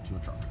fuel to a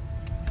truck.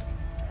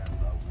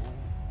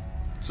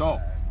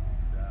 So,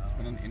 it's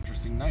been an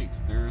interesting night.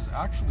 There's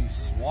actually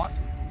SWAT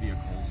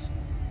vehicles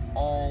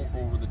all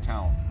over the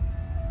town.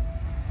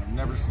 I've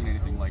never seen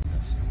anything like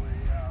this.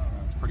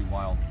 It's pretty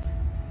wild.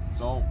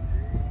 So,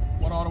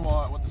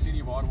 what the city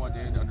of Ottawa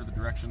did under the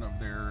direction of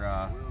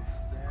their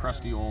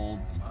crusty old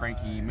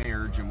cranky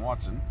mayor, Jim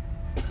Watson,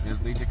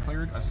 is they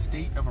declared a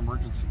state of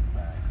emergency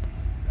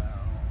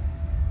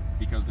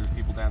because there's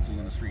people dancing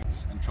in the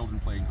streets and children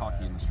playing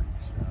hockey in the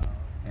streets.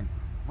 And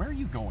where are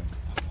you going?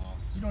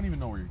 You don't even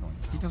know where you're going.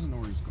 He doesn't know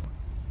where he's going.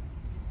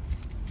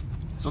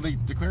 So they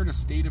declared a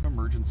state of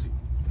emergency.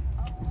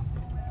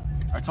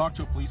 I talked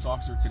to a police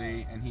officer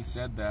today, and he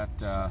said that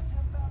the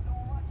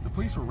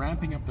police were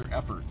ramping up their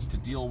efforts to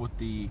deal with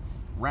the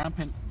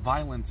rampant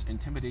violence,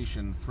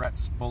 intimidation,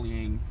 threats,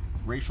 bullying,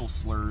 racial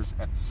slurs,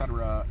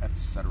 etc.,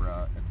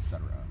 etc.,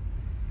 etc.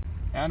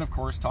 And of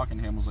course, talking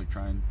to him was like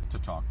trying to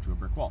talk to a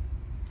brick wall.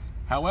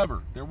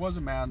 However, there was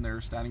a man there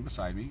standing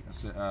beside me,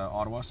 an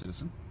Ottawa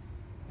citizen,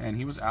 and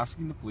he was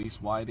asking the police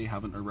why they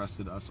haven't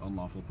arrested us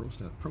unlawful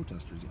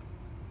protesters yet.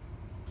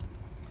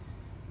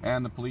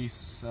 And the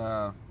police,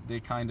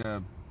 they kind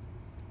of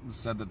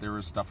said that there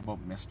was stuff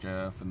about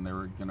mischief and they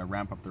were going to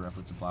ramp up their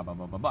efforts and blah, blah,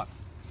 blah, blah, blah.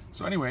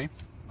 So anyway,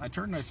 I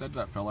turned and I said to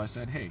that fella, I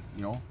said, hey,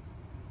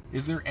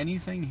 Is there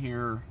anything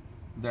here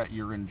that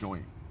you're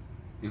enjoying?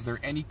 Is there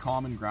any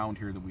common ground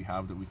here that we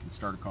have that we can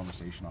start a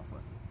conversation off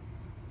with?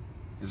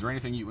 Is there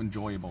anything you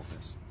enjoy about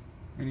this?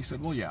 And he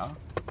said, well, yeah,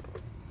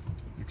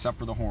 except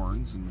for the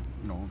horns and,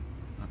 you know,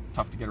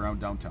 tough to get around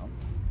downtown.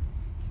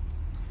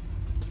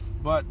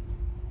 But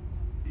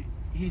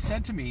he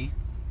said to me,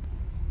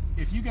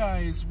 if you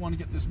guys want to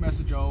get this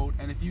message out,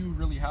 and if you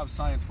really have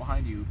science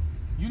behind you,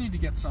 you need to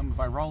get some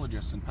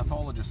virologists and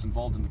pathologists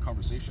involved in the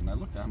conversation. I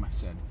looked at him, I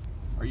said,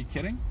 are you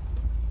kidding?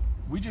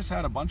 We just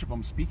had a bunch of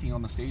them speaking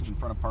on the stage in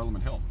front of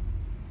Parliament Hill,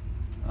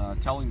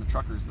 telling the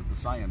truckers that the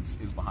science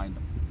is behind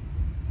them.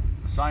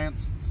 The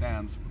science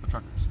stands with the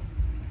truckers.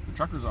 The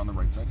truckers are on the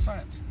right side of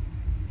science.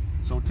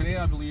 So today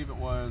I believe it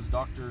was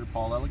Dr.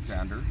 Paul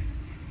Alexander,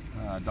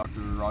 Dr.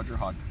 Roger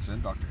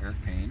Hodgkinson, Dr. Eric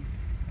Payne,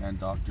 and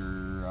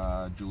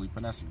Dr. Julie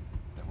Panesi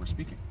that were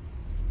speaking.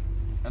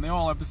 And they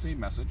all have the same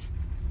message.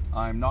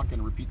 I'm not going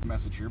to repeat the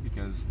message here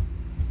because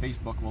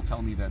Facebook will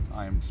tell me that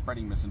I'm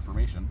spreading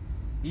misinformation,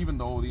 even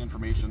though the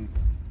information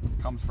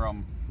comes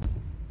from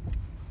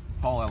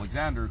Paul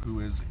Alexander, who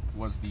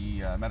was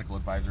the medical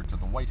advisor to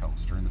the White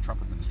House during the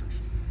Trump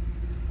administration.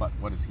 But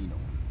what does he know?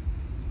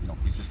 You know,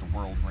 he's just a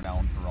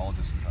world-renowned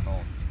virologist and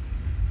pathologist.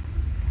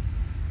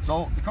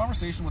 So the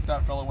conversation with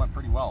that fellow went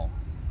pretty well.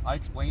 I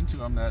explained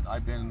to him that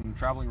I've been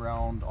traveling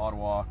around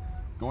Ottawa,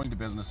 going to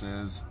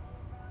businesses,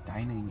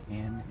 dining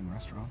in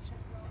restaurants.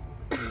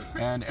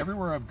 And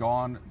everywhere I've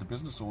gone, the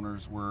business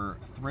owners were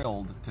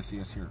thrilled to see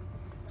us here.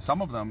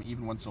 Some of them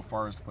even went so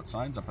far as to put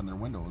signs up in their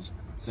windows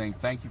saying,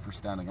 thank you for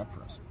standing up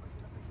for us.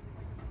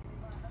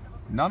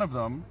 None of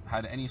them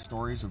had any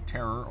stories of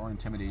terror or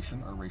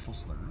intimidation or racial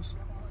slurs.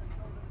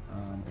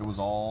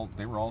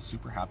 They were all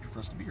super happy for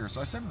us to be here.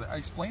 So I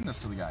explained this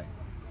to the guy.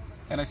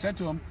 And I said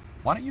to him,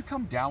 why don't you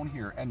come down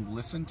here and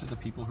listen to the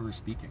people who are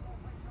speaking?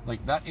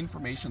 Like, that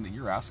information that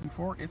you're asking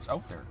for, it's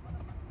out there.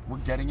 We're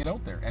getting it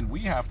out there. And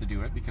we have to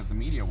do it because the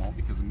media won't,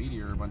 because the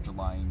media are a bunch of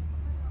lying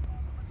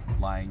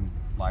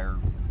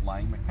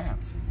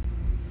McPants.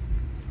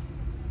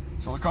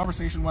 So the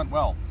conversation went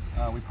well.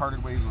 We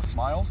parted ways with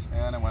smiles,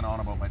 and I went on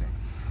about my day.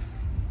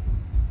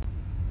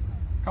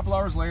 A couple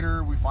hours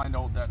later, we find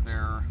out that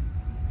they're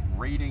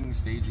raiding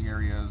staging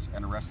areas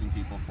and arresting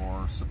people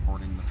for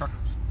supporting the truckers.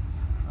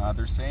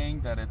 They're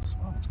saying that it's...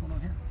 Oh, what's going on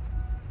here?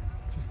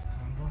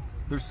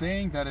 They're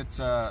saying that it's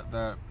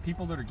the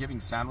people that are giving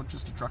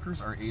sandwiches to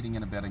truckers are aiding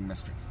and abetting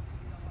mischief.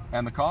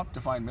 And the cop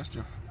defined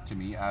mischief to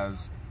me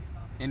as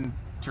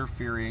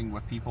interfering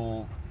with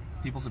people's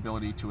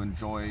ability to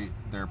enjoy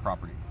their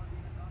property.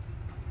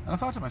 And I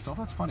thought to myself,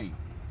 that's funny,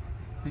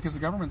 because the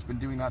government's been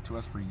doing that to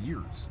us for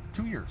years,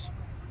 2 years.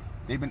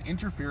 They've been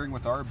interfering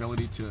with our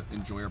ability to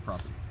enjoy our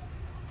property.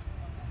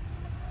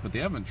 But they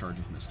haven't been charged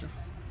with mischief.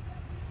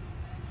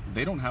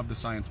 They don't have the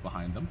science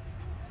behind them.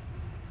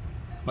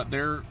 But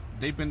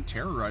they've been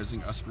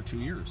terrorizing us for 2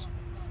 years.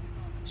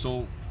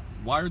 So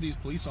why are these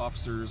police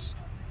officers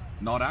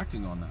not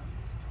acting on that?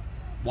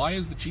 Why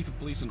is the chief of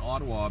police in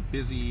Ottawa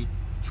busy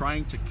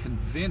trying to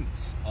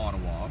convince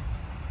Ottawa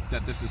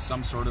that this is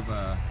some sort of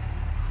a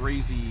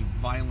crazy,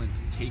 violent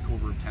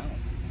takeover of town?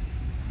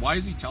 Why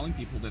is he telling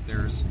people that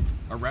there's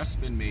arrests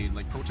been made,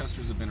 like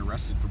protesters have been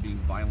arrested for being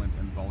violent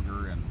and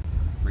vulgar and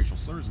racial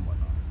slurs and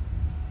whatnot?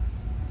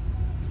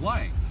 He's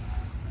lying.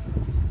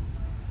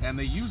 And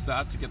they use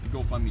that to get the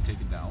GoFundMe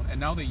taken down, and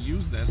now they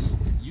use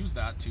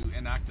that to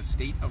enact a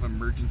state of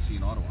emergency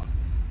in Ottawa.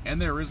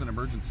 And there is an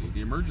emergency.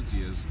 The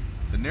emergency is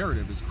the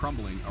narrative is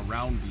crumbling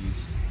around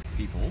these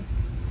people,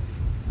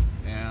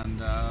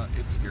 and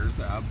it scares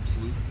the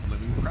absolute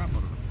living crap out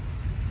of them.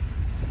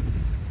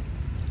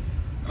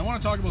 And I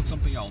want to talk about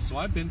something else. So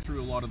I've been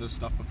through a lot of this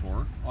stuff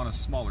before, on a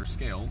smaller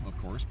scale, of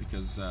course,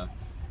 because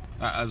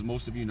as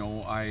most of you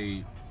know,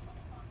 I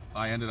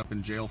ended up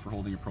in jail for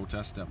holding a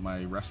protest at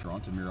my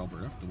restaurant in Mirror,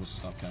 Alberta, the Whistle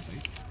Stop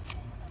Cafe.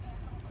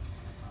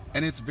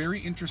 And it's very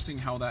interesting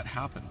how that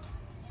happened.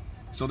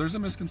 So there's a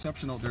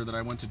misconception out there that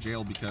I went to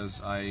jail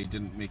because I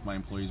didn't make my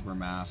employees wear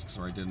masks,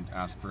 or I didn't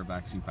ask for a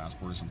vaccine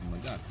passport or something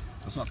like that.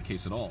 That's not the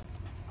case at all.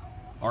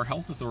 Our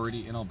health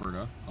authority in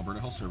Alberta, Alberta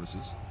Health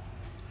Services,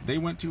 they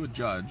went to a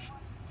judge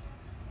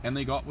and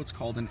they got what's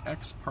called an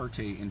ex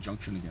parte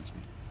injunction against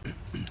me.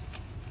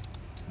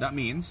 That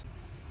means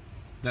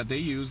that they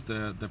used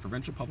the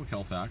Provincial Public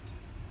Health Act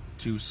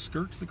to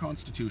skirt the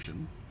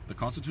Constitution, the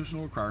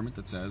constitutional requirement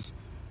that says,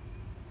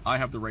 I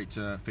have the right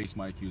to face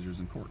my accusers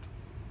in court.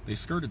 They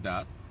skirted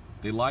that.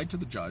 They lied to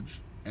the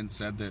judge and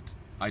said that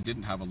I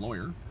didn't have a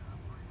lawyer.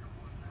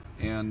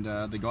 And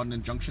they got an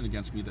injunction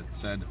against me that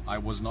said I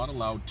was not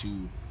allowed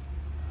to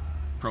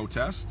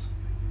protest,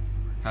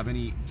 have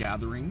any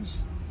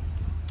gatherings,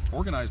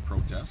 organize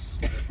protests,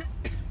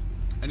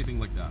 anything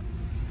like that.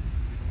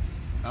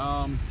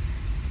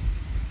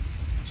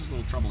 Which is a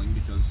little troubling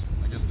because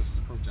I guess this is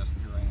a protest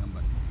and here I am,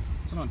 but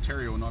it's in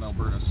Ontario and not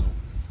Alberta, so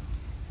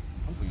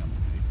I'm hoping I'm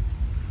okay.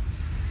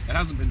 It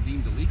hasn't been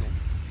deemed illegal.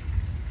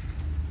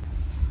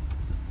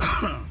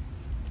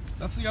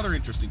 That's the other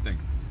interesting thing.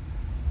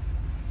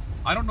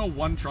 I don't know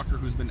one trucker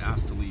who's been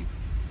asked to leave.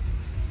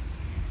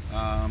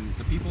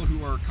 The people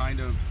who are kind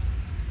of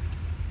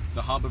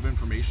the hub of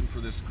information for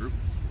this group,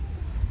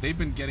 they've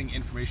been getting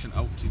information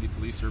out to the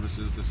police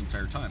services this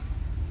entire time.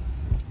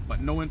 But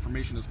no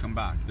information has come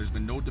back. There's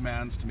been no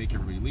demands to make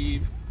everybody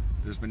leave.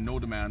 There's been no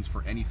demands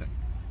for anything.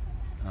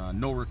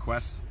 No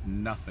requests,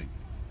 nothing.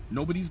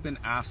 Nobody's been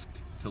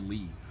asked to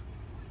leave.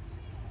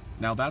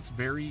 Now that's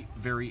very,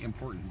 very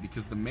important,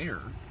 because the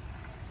mayor,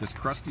 this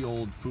crusty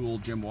old fool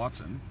Jim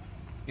Watson,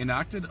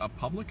 enacted a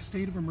public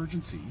state of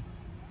emergency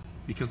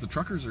because the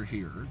truckers are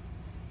here,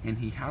 and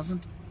he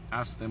hasn't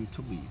asked them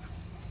to leave.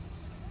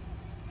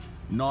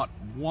 Not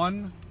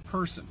one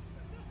person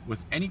with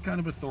any kind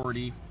of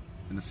authority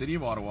in the city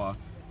of Ottawa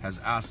has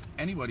asked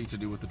anybody to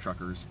do with the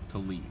truckers to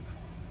leave.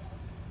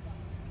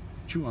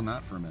 Chew on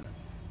that for a minute.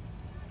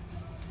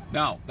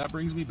 Now, that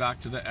brings me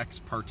back to the ex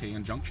parte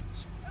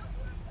injunctions.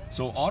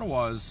 So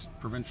Ottawa's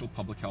Provincial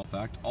Public Health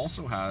Act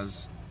also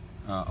has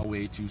a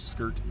way to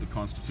skirt the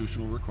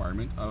constitutional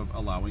requirement of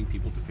allowing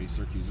people to face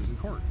their accusers in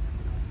court.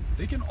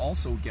 They can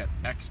also get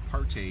ex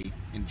parte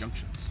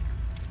injunctions.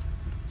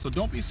 So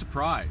don't be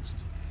surprised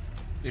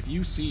if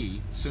you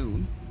see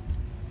soon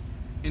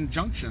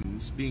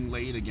injunctions being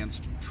laid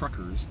against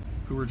truckers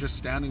who are just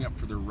standing up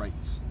for their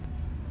rights,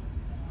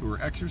 who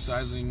are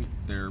exercising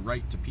their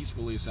right to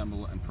peacefully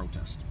assemble and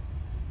protest.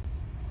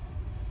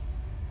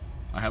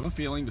 I have a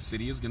feeling the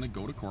city is going to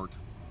go to court,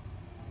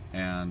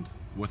 and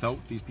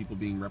without these people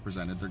being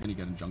represented, they're going to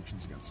get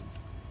injunctions against them.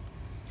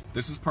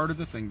 This is part of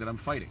the thing that I'm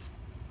fighting,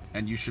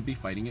 and you should be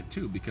fighting it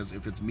too, because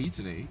if it's me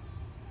today,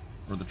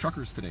 or the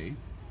truckers today,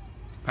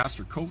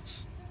 Pastor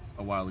Coates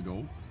a while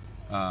ago,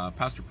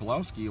 Pastor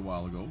Pulowski a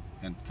while ago,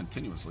 and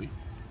continuously,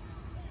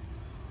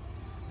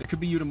 it could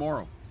be you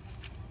tomorrow.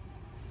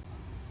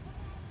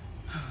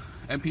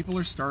 And people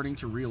are starting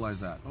to realize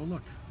that. Oh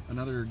look,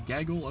 another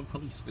gaggle of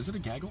police. Is it a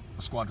gaggle?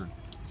 A squadron?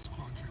 A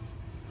squadron.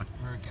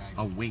 Or a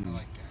gaggle. A wing. I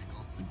like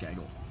gaggle. A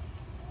gaggle.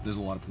 There's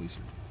a lot of police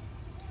here.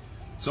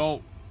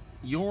 So,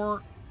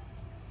 your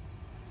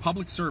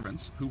public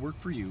servants who work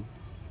for you,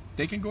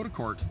 they can go to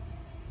court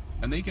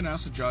and they can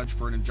ask the judge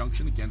for an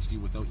injunction against you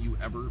without you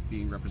ever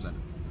being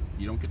represented.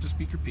 You don't get to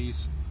speak your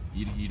piece.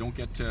 You don't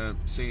get to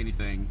say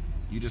anything.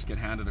 You just get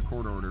handed a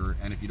court order,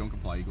 and if you don't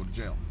comply, you go to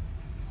jail.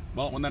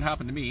 Well, when that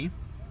happened to me,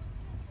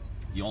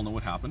 you all know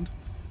what happened.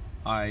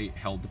 I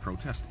held the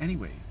protest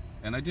anyway,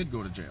 and I did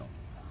go to jail.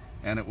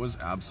 And it was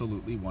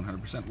absolutely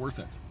 100% worth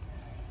it.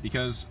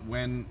 Because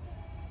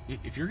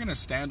if you're going to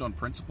stand on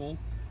principle,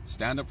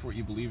 stand up for what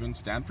you believe in,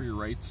 stand for your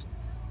rights,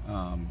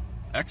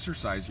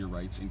 exercise your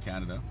rights in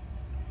Canada,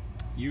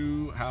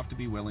 you have to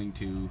be willing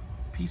to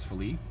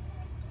peacefully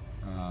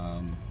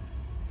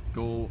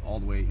go all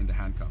the way into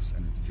handcuffs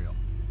and into jail.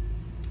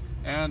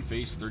 And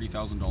face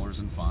 $30,000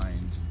 in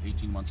fines,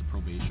 18 months of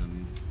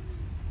probation,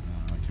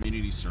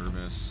 community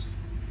service,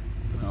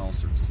 all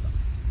sorts of stuff.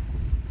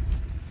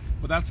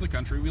 But that's the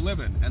country we live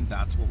in, and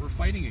that's what we're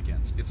fighting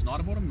against. It's not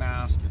about a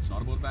mask, it's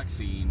not about a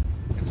vaccine,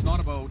 it's not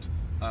about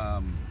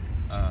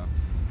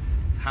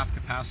half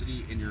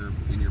capacity in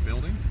your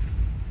building.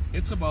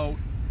 It's about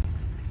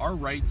our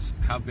rights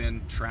have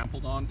been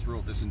trampled on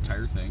throughout this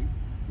entire thing,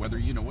 whether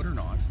you know it or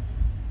not.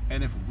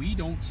 And if we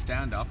don't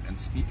stand up and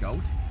speak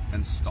out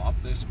and stop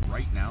this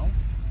right now,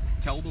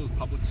 tell those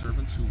public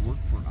servants who work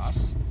for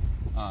us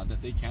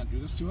that they can't do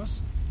this to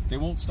us, they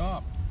won't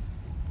stop.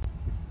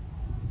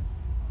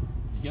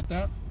 You get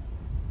that?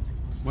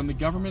 When the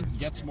government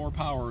gets more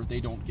power, they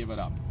don't give it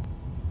up.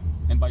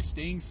 And by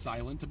staying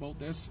silent about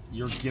this,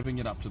 you're giving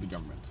it up to the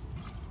government.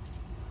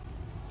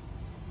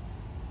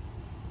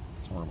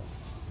 It's horrible.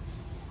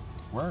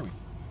 Where are we?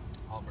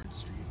 Albert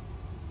Street.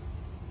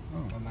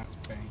 Oh. And that's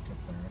bank up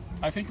there, I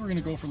think. I think we're going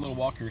to go for a little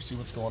walk here, see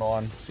what's going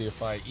on, see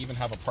if I even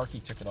have a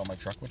parking ticket on my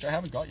truck, which I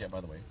haven't got yet,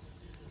 by the way.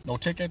 No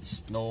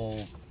tickets,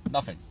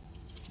 nothing.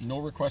 No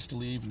request to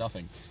leave,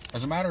 nothing.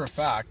 As a matter of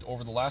fact,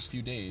 over the last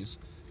few days,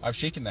 I've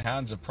shaken the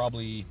hands of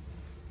probably,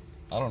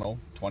 I don't know,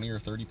 20 or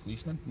 30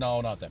 policemen. No,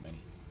 not that many.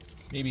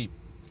 Maybe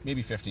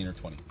 15 or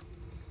 20.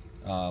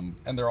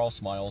 And they're all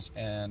smiles,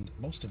 and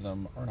most of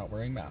them are not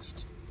wearing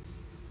masks.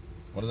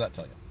 What does that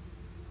tell you?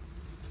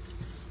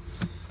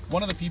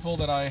 One of the people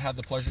that I had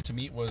the pleasure to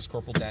meet was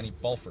Corporal Danny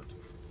Balford.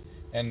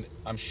 And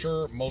I'm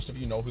sure most of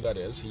you know who that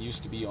is. He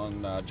used to be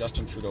on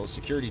Justin Trudeau's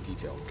security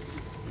detail.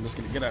 I'm just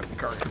going to get out of the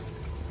car.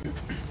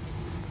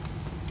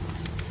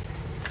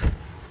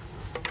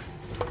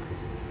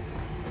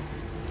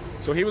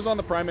 So he was on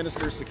the Prime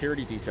Minister's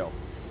security detail.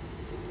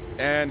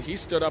 And he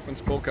stood up and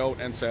spoke out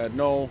and said,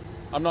 no,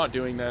 I'm not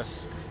doing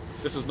this.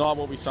 This is not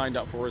what we signed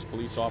up for as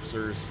police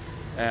officers,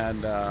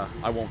 and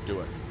I won't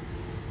do it.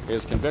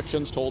 His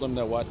convictions told him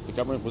that what the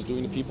government was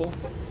doing to people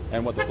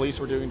and what the police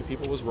were doing to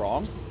people was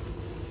wrong,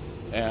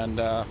 and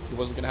he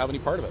wasn't going to have any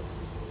part of it.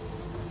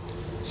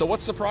 So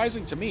what's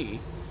surprising to me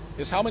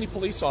is how many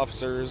police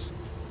officers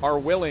are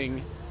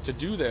willing to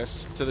do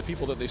this to the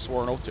people that they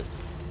swore an oath to.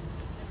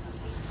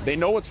 They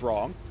know it's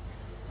wrong.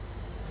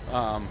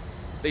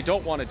 They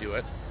don't want to do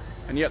it,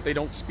 and yet they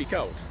don't speak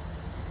out.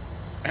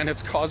 And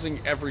it's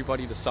causing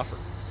everybody to suffer.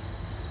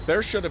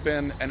 There should have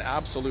been an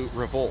absolute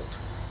revolt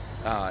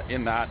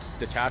in that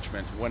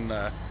detachment when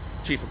the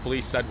chief of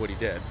police said what he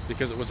did,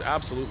 because it was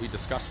absolutely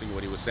disgusting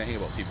what he was saying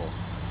about people.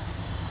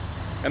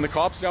 And the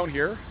cops down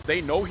here, they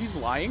know he's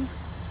lying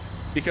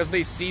because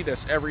they see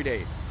this every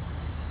day.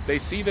 They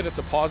see that it's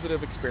a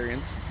positive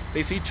experience.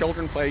 They see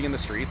children playing in the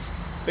streets.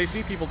 They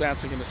see people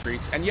dancing in the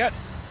streets. And yet,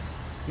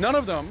 none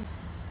of them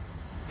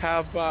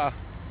have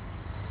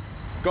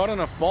got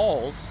enough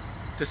balls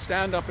to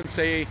stand up and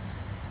say,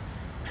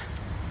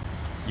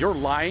 you're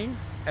lying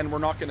and we're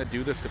not going to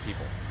do this to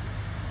people.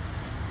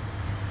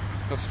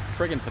 That's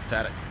friggin'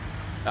 pathetic.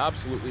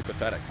 Absolutely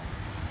pathetic.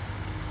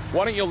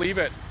 Why don't you leave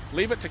it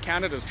to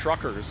Canada's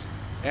truckers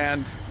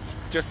and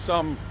just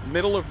some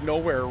middle of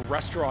nowhere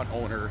restaurant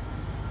owner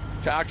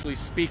to actually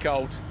speak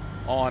out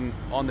on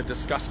the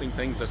disgusting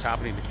things that's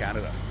happening to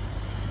Canada.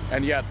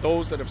 And yet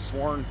those that have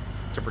sworn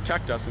to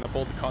protect us and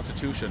uphold the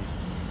Constitution,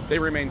 they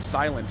remain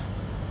silent,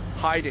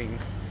 hiding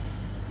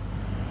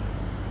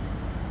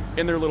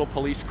in their little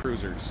police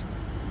cruisers.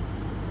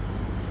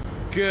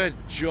 Good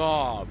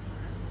job.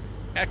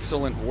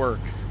 Excellent work.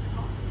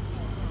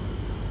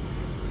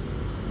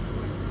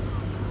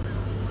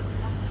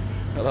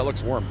 Oh, that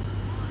looks warm.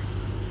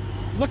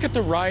 Look at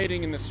the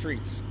rioting in the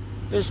streets.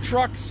 There's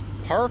trucks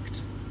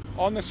parked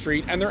on the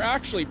street, and they're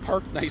actually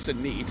parked nice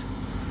and neat.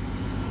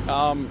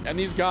 And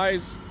these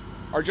guys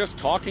are just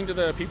talking to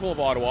the people of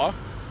Ottawa,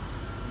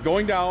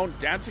 going down,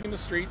 dancing in the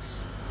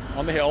streets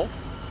on the hill.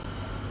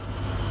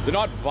 They're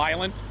not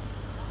violent.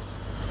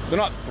 They're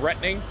not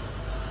threatening.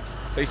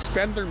 They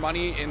spend their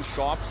money in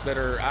shops that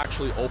are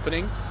actually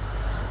opening.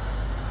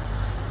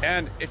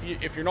 And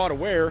if you're not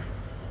aware,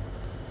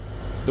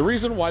 the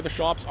reason why the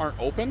shops aren't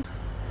open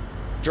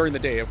during the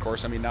day, of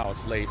course, I mean now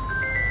it's late,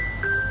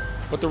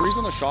 but the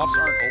reason the shops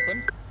aren't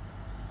open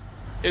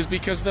is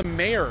because the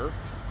mayor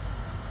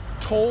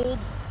told...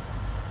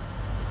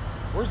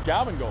 Where's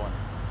Gavin going?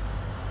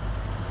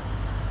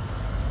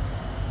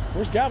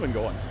 Where's Gavin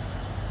going?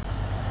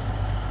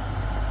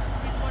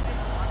 He's going to the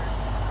water.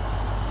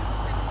 He's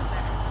sitting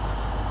there.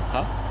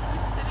 Huh?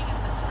 He's sitting in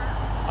the car.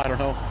 I don't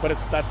know, but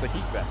that's a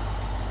heat vent. I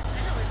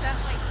know, is that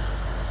like...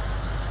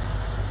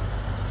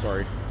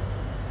 Sorry.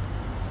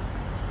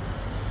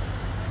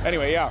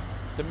 Anyway, yeah,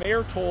 the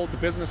mayor told the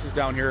businesses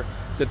down here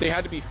that they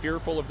had to be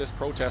fearful of this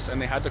protest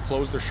and they had to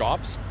close their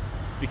shops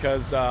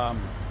because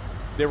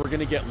they were going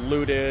to get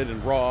looted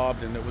and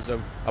robbed, and there was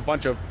a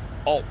bunch of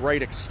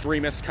alt-right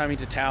extremists coming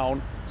to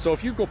town. So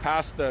if you go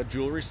past the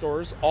jewelry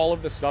stores, all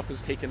of the stuff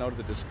is taken out of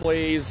the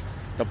displays,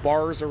 the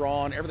bars are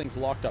on, everything's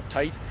locked up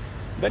tight.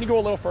 Then you go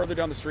a little farther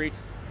down the street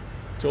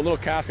to a little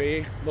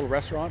cafe, a little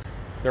restaurant.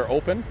 They're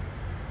open,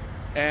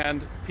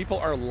 and people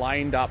are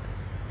lined up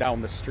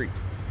down the street.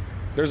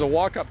 There's a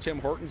walk-up Tim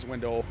Hortons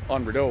window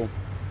on Rideau,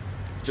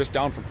 just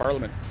down from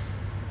Parliament,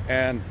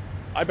 and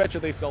I bet you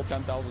they sell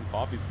 10,000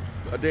 coffees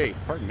a day.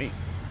 Pardon me.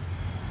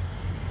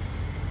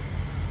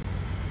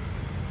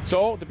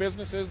 So the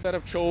businesses that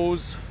have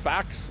chose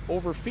facts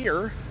over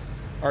fear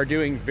are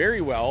doing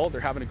very well.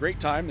 They're having a great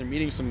time. They're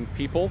meeting some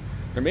people.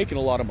 They're making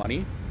a lot of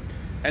money.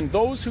 And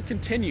those who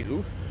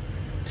continue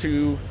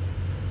to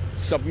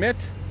submit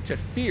to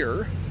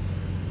fear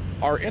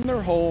are in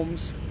their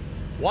homes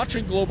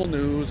watching global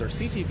news or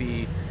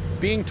CTV,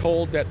 being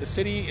told that the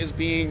city is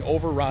being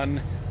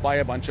overrun by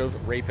a bunch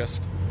of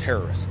rapist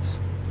terrorists.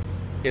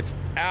 It's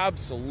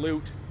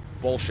absolute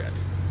bullshit.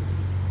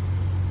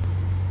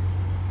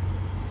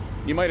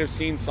 You might have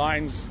seen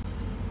signs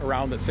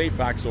around that say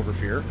facts over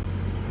fear.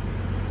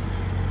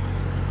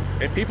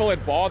 If people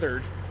had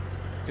bothered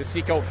to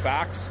seek out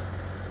facts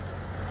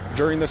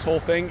during this whole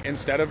thing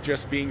instead of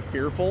just being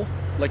fearful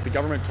like the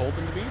government told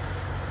them to be,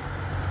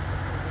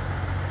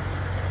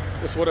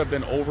 this would have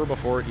been over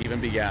before it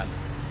even began.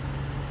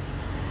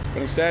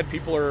 But instead,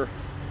 people are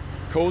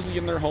cozy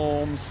in their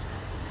homes,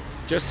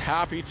 just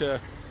happy to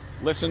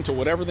listen to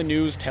whatever the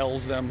news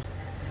tells them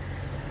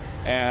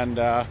and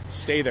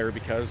stay there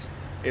because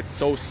it's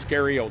so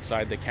scary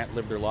outside they can't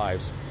live their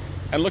lives.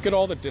 And look at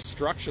all the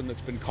destruction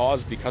that's been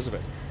caused because of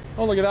it.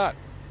 Oh, look at that.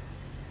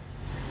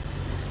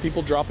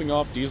 People dropping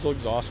off diesel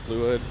exhaust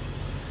fluid,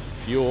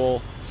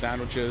 fuel,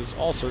 sandwiches,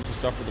 all sorts of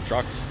stuff for the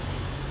trucks.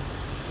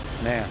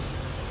 Man.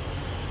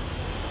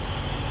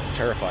 I'm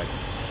terrified.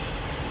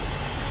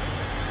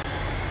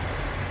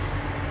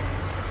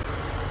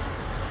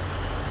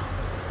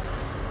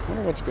 I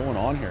wonder what's going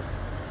on here.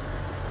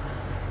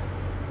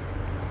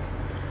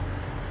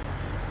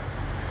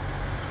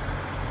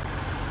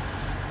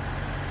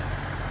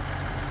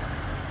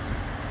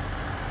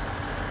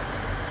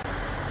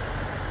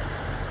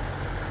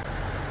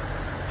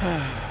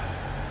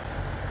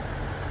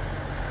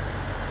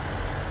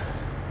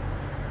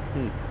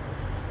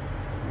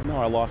 No,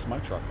 I lost my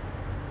truck.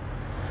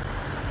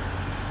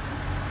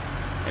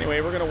 Anyway,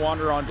 we're going to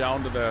wander on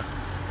down to the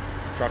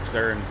trucks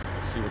there and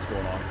see what's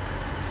going on.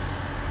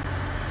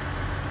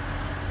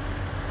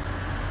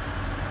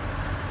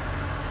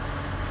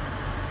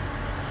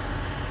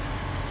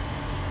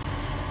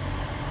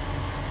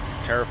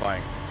 It's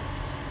terrifying.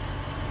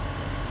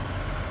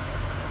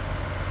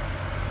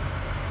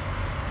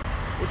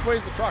 Which way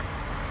is the truck?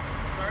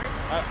 Sorry?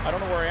 I don't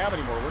know where I am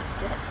anymore. Where's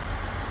the truck?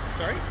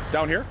 Sorry?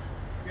 Down here?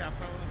 Yeah,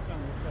 follow the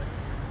sun real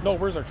quick. No,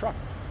 where's our truck?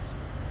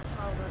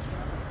 Oh, that's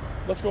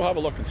right. Let's go have a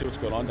look and see what's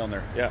going on down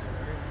there. Yeah.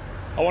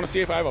 I want to see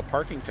if I have a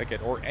parking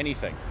ticket or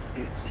anything.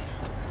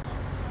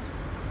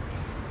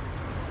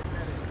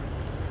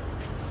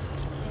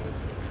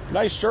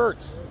 Nice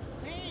shirts.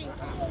 Hey,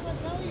 I'm going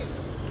to tell you.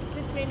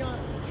 This may not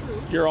be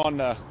true. You're on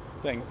the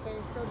thing. Okay,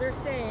 so they're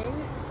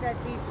saying that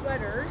these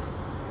sweaters,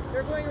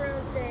 they're going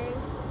around saying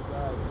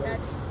that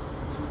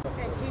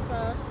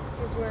Antifa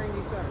is wearing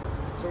these sweaters.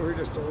 So we're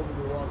just told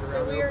them to walk around.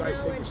 So we are guys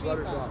now take the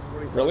sweaters Antifa. off.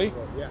 What are you Really?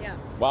 talking about? Yeah.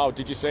 Wow,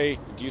 did you say,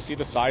 do you see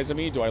the size of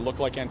me? Do I look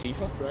like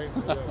Antifa?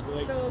 Right?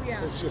 Like, So,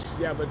 yeah. It's just,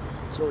 yeah, but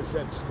so he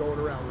said, just going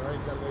around, right?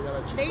 They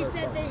got They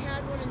said they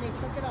had one and they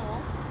took it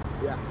off.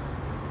 Yeah.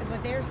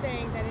 But they're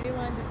saying that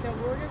anyone, that the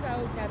word is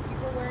out that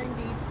people wearing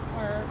these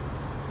are.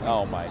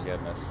 Oh my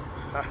goodness.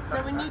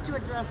 So we need to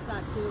address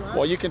that too, huh?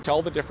 Well, you can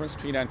tell the difference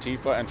between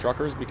Antifa and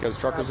truckers because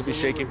truckers will be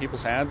shaking Absolutely.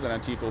 people's hands and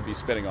Antifa will be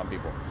spitting on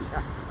people.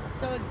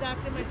 So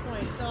exactly my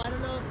point. So I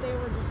don't know if they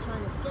were just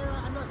trying to scare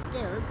us. I'm not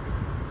scared,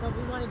 but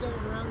we want to get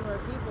it around to our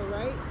people,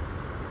 right?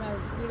 Because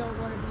we don't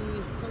want to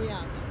be. So yeah,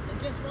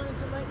 I just wanted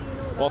to let you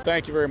know that. Well,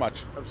 thank you very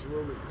much.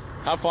 Absolutely.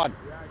 Have fun.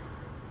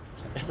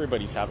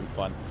 Everybody's having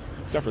fun,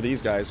 except for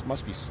these guys.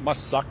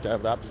 Must suck to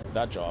have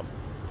that job.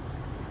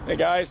 Hey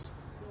guys.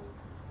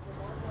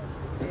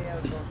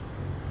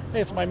 Hey,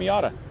 it's my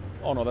Miata.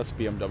 Oh no, that's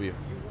BMW.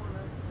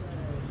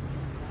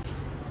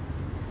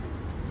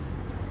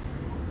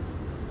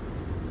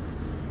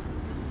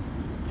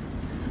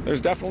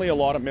 There's definitely a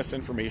lot of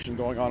misinformation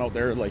going on out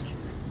there. Like,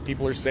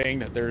 people are saying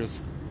that there's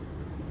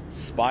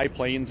spy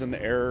planes in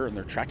the air and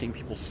they're tracking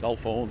people's cell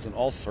phones and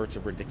all sorts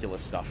of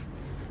ridiculous stuff.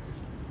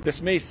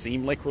 This may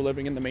seem like we're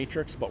living in the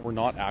Matrix, but we're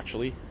not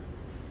actually.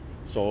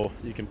 So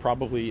you can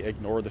probably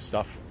ignore the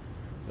stuff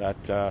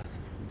that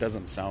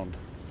doesn't sound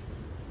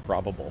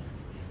probable.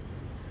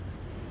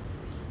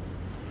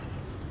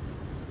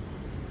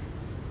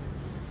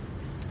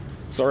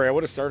 Sorry, I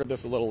would have started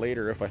this a little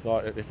later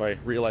if I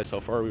realized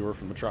how far we were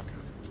from the truck.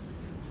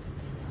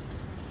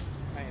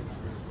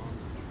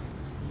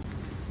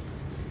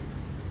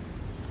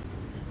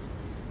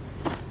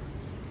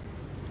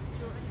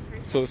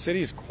 So the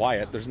city's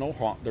quiet. There's no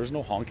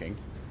honking.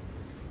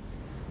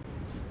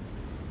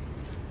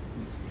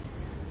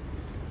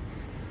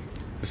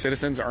 The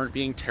citizens aren't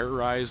being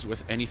terrorized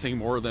with anything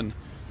more than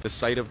the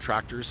sight of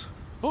tractors.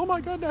 Oh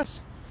my goodness.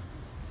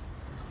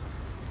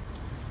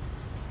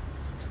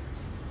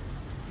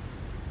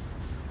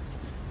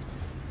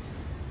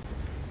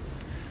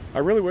 I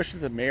really wish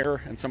that the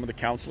mayor and some of the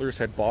councillors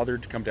had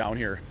bothered to come down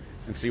here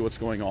and see what's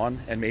going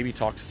on and maybe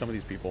talk to some of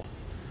these people.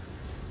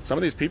 Some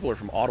of these people are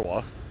from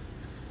Ottawa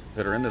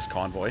that are in this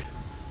convoy.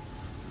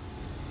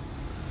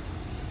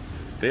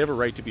 They have a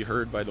right to be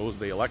heard by those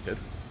they elected.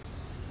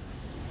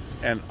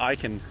 And I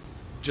can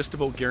just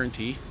about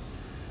guarantee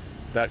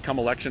that come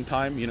election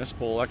time,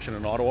 municipal election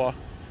in Ottawa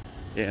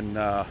in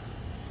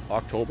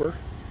October,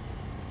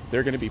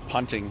 they're going to be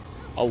punting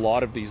a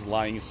lot of these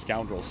lying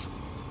scoundrels,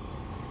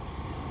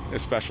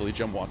 especially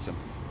Jim Watson.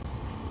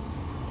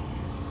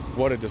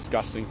 What a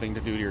disgusting thing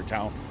to do to your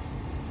town.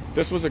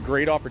 This was a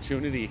great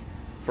opportunity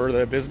for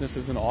the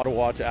businesses in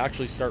Ottawa to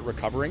actually start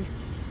recovering.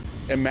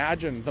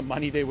 Imagine the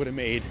money they would have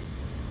made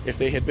if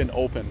they had been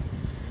open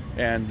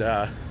and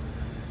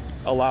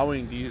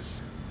allowing these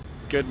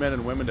good men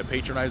and women to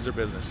patronize their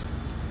business.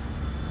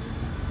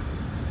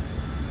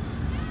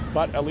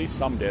 But at least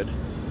some did.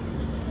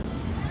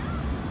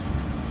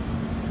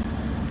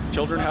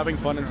 Children having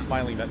fun and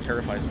smiling, that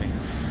terrifies me.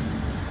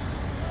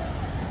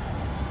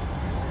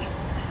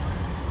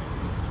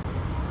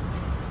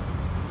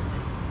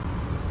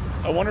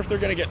 I wonder if they're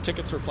going to get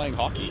tickets for playing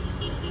hockey.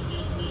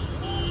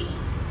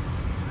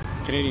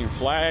 Canadian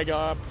flag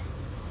up.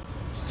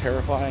 It's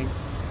terrifying.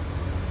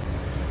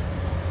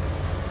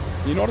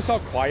 You notice how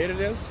quiet it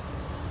is?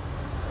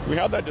 We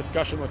had that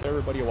discussion with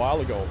everybody a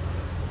while ago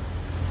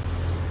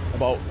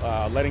about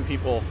letting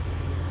people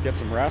get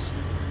some rest.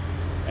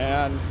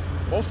 And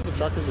most of the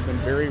truckers have been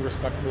very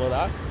respectful of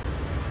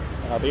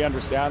that. They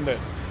understand that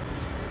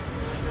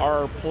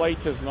our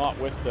plight is not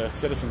with the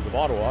citizens of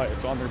Ottawa,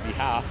 it's on their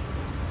behalf.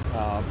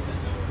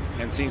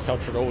 And seeing how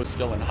Trudeau is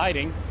still in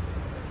hiding,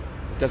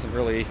 it doesn't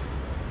really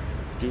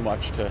do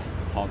much to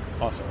honk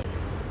constantly.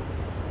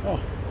 Oh,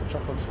 the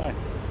truck looks fine.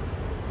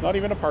 Not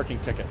even a parking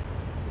ticket.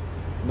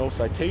 No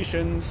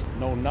citations,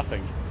 no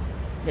nothing.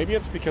 Maybe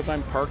it's because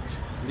I'm parked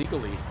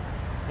legally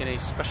in a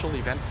special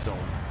event zone.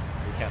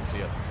 You can't see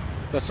it.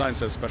 The sign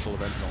says special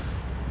event zone.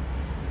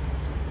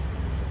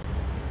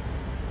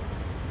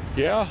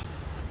 Yeah,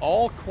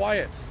 all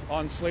quiet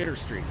on Slater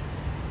Street.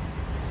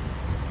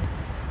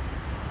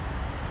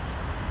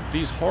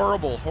 These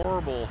horrible,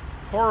 horrible,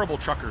 horrible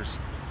truckers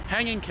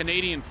hanging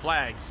Canadian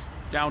flags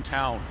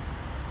downtown.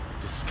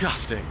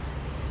 Disgusting.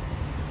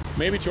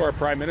 Maybe to our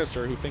Prime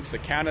Minister, who thinks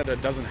that Canada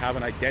doesn't have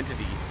an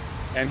identity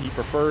and he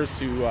prefers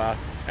to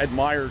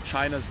admire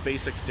China's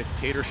basic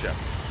dictatorship.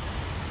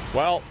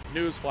 Well,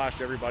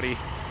 newsflash everybody.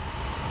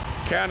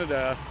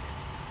 Canada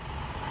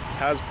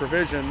has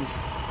provisions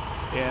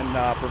in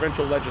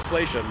provincial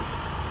legislation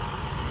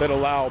that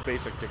allow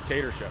basic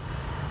dictatorship.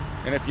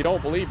 And if you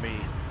don't believe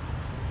me,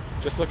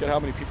 just look at how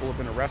many people have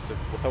been arrested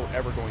without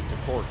ever going to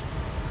court,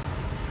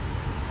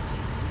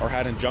 or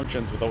had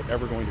injunctions without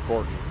ever going to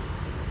court.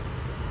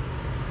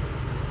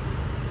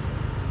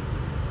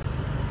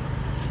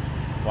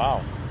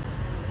 Wow.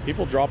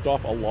 People dropped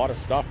off a lot of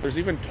stuff. There's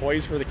even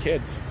toys for the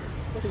kids.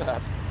 Look at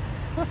that.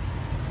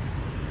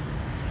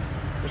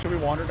 Should we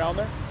wander down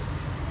there?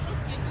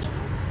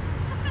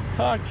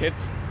 Huh,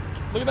 kids.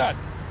 Look at that.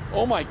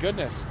 Oh my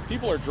goodness.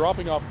 People are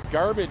dropping off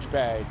garbage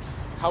bags.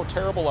 How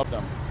terrible of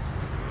them.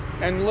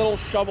 And little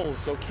shovels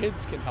so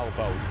kids can help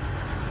out.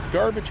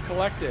 Garbage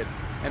collected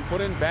and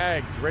put in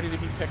bags ready to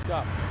be picked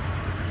up.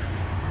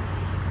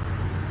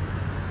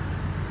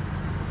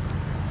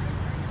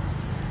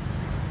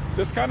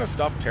 This kind of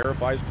stuff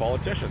terrifies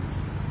politicians.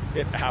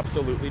 It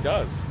absolutely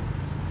does.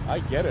 I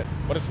get it.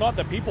 But it's not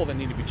the people that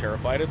need to be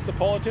terrified, it's the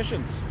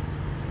politicians.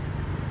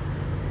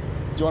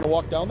 Do you want to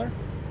walk down there?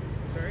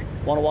 Sorry?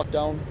 Want to walk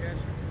down? Yeah, sure.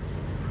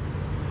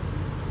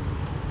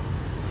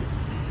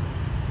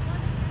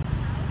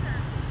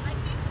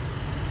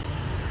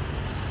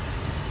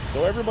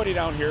 So everybody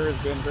down here has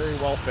been very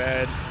well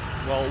fed,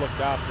 well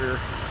looked after,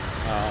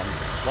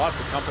 lots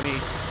of company.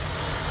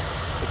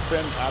 It's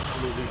been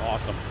absolutely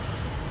awesome.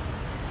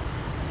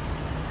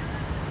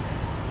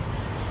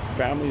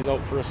 Families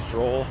out for a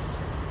stroll.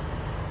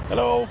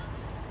 Hello.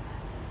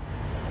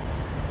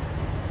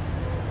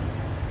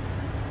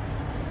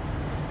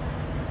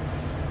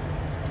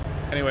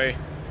 Anyway,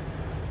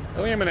 I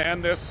think I'm going to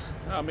end this.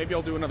 Maybe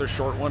I'll do another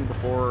short one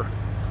before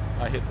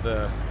I hit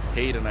the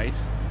hay tonight.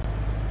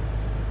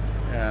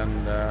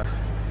 And the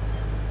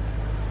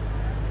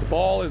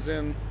ball is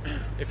in,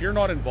 if you're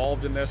not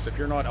involved in this, if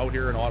you're not out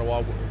here in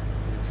Ottawa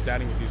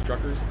standing with these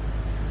truckers,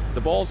 the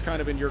ball's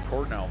kind of in your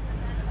court now.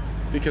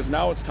 Because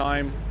now it's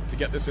time to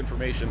get this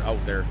information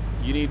out there.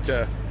 You need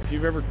to, if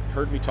you've ever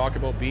heard me talk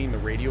about being the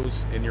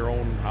radios in your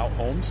own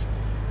homes,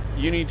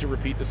 you need to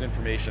repeat this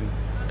information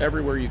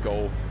everywhere you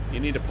go. You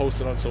need to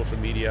post it on social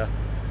media.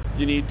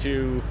 You need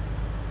to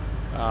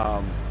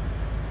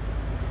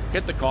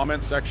hit the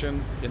comment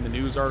section in the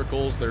news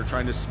articles that are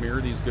trying to smear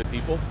these good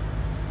people.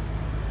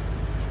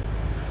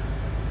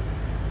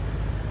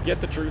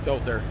 Get the truth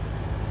out there.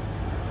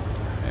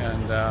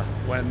 And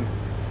when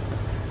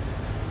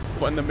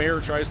the mayor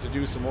tries to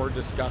do some more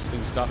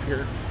disgusting stuff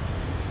here,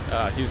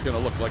 he's going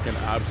to look like an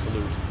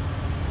absolute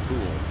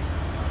fool.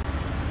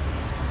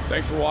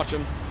 Thanks for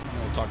watching.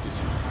 I'll talk to you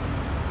soon.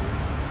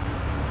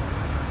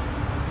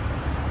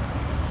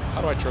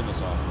 How do I turn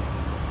this off?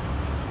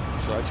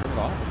 Should I turn it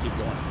off or keep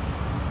going?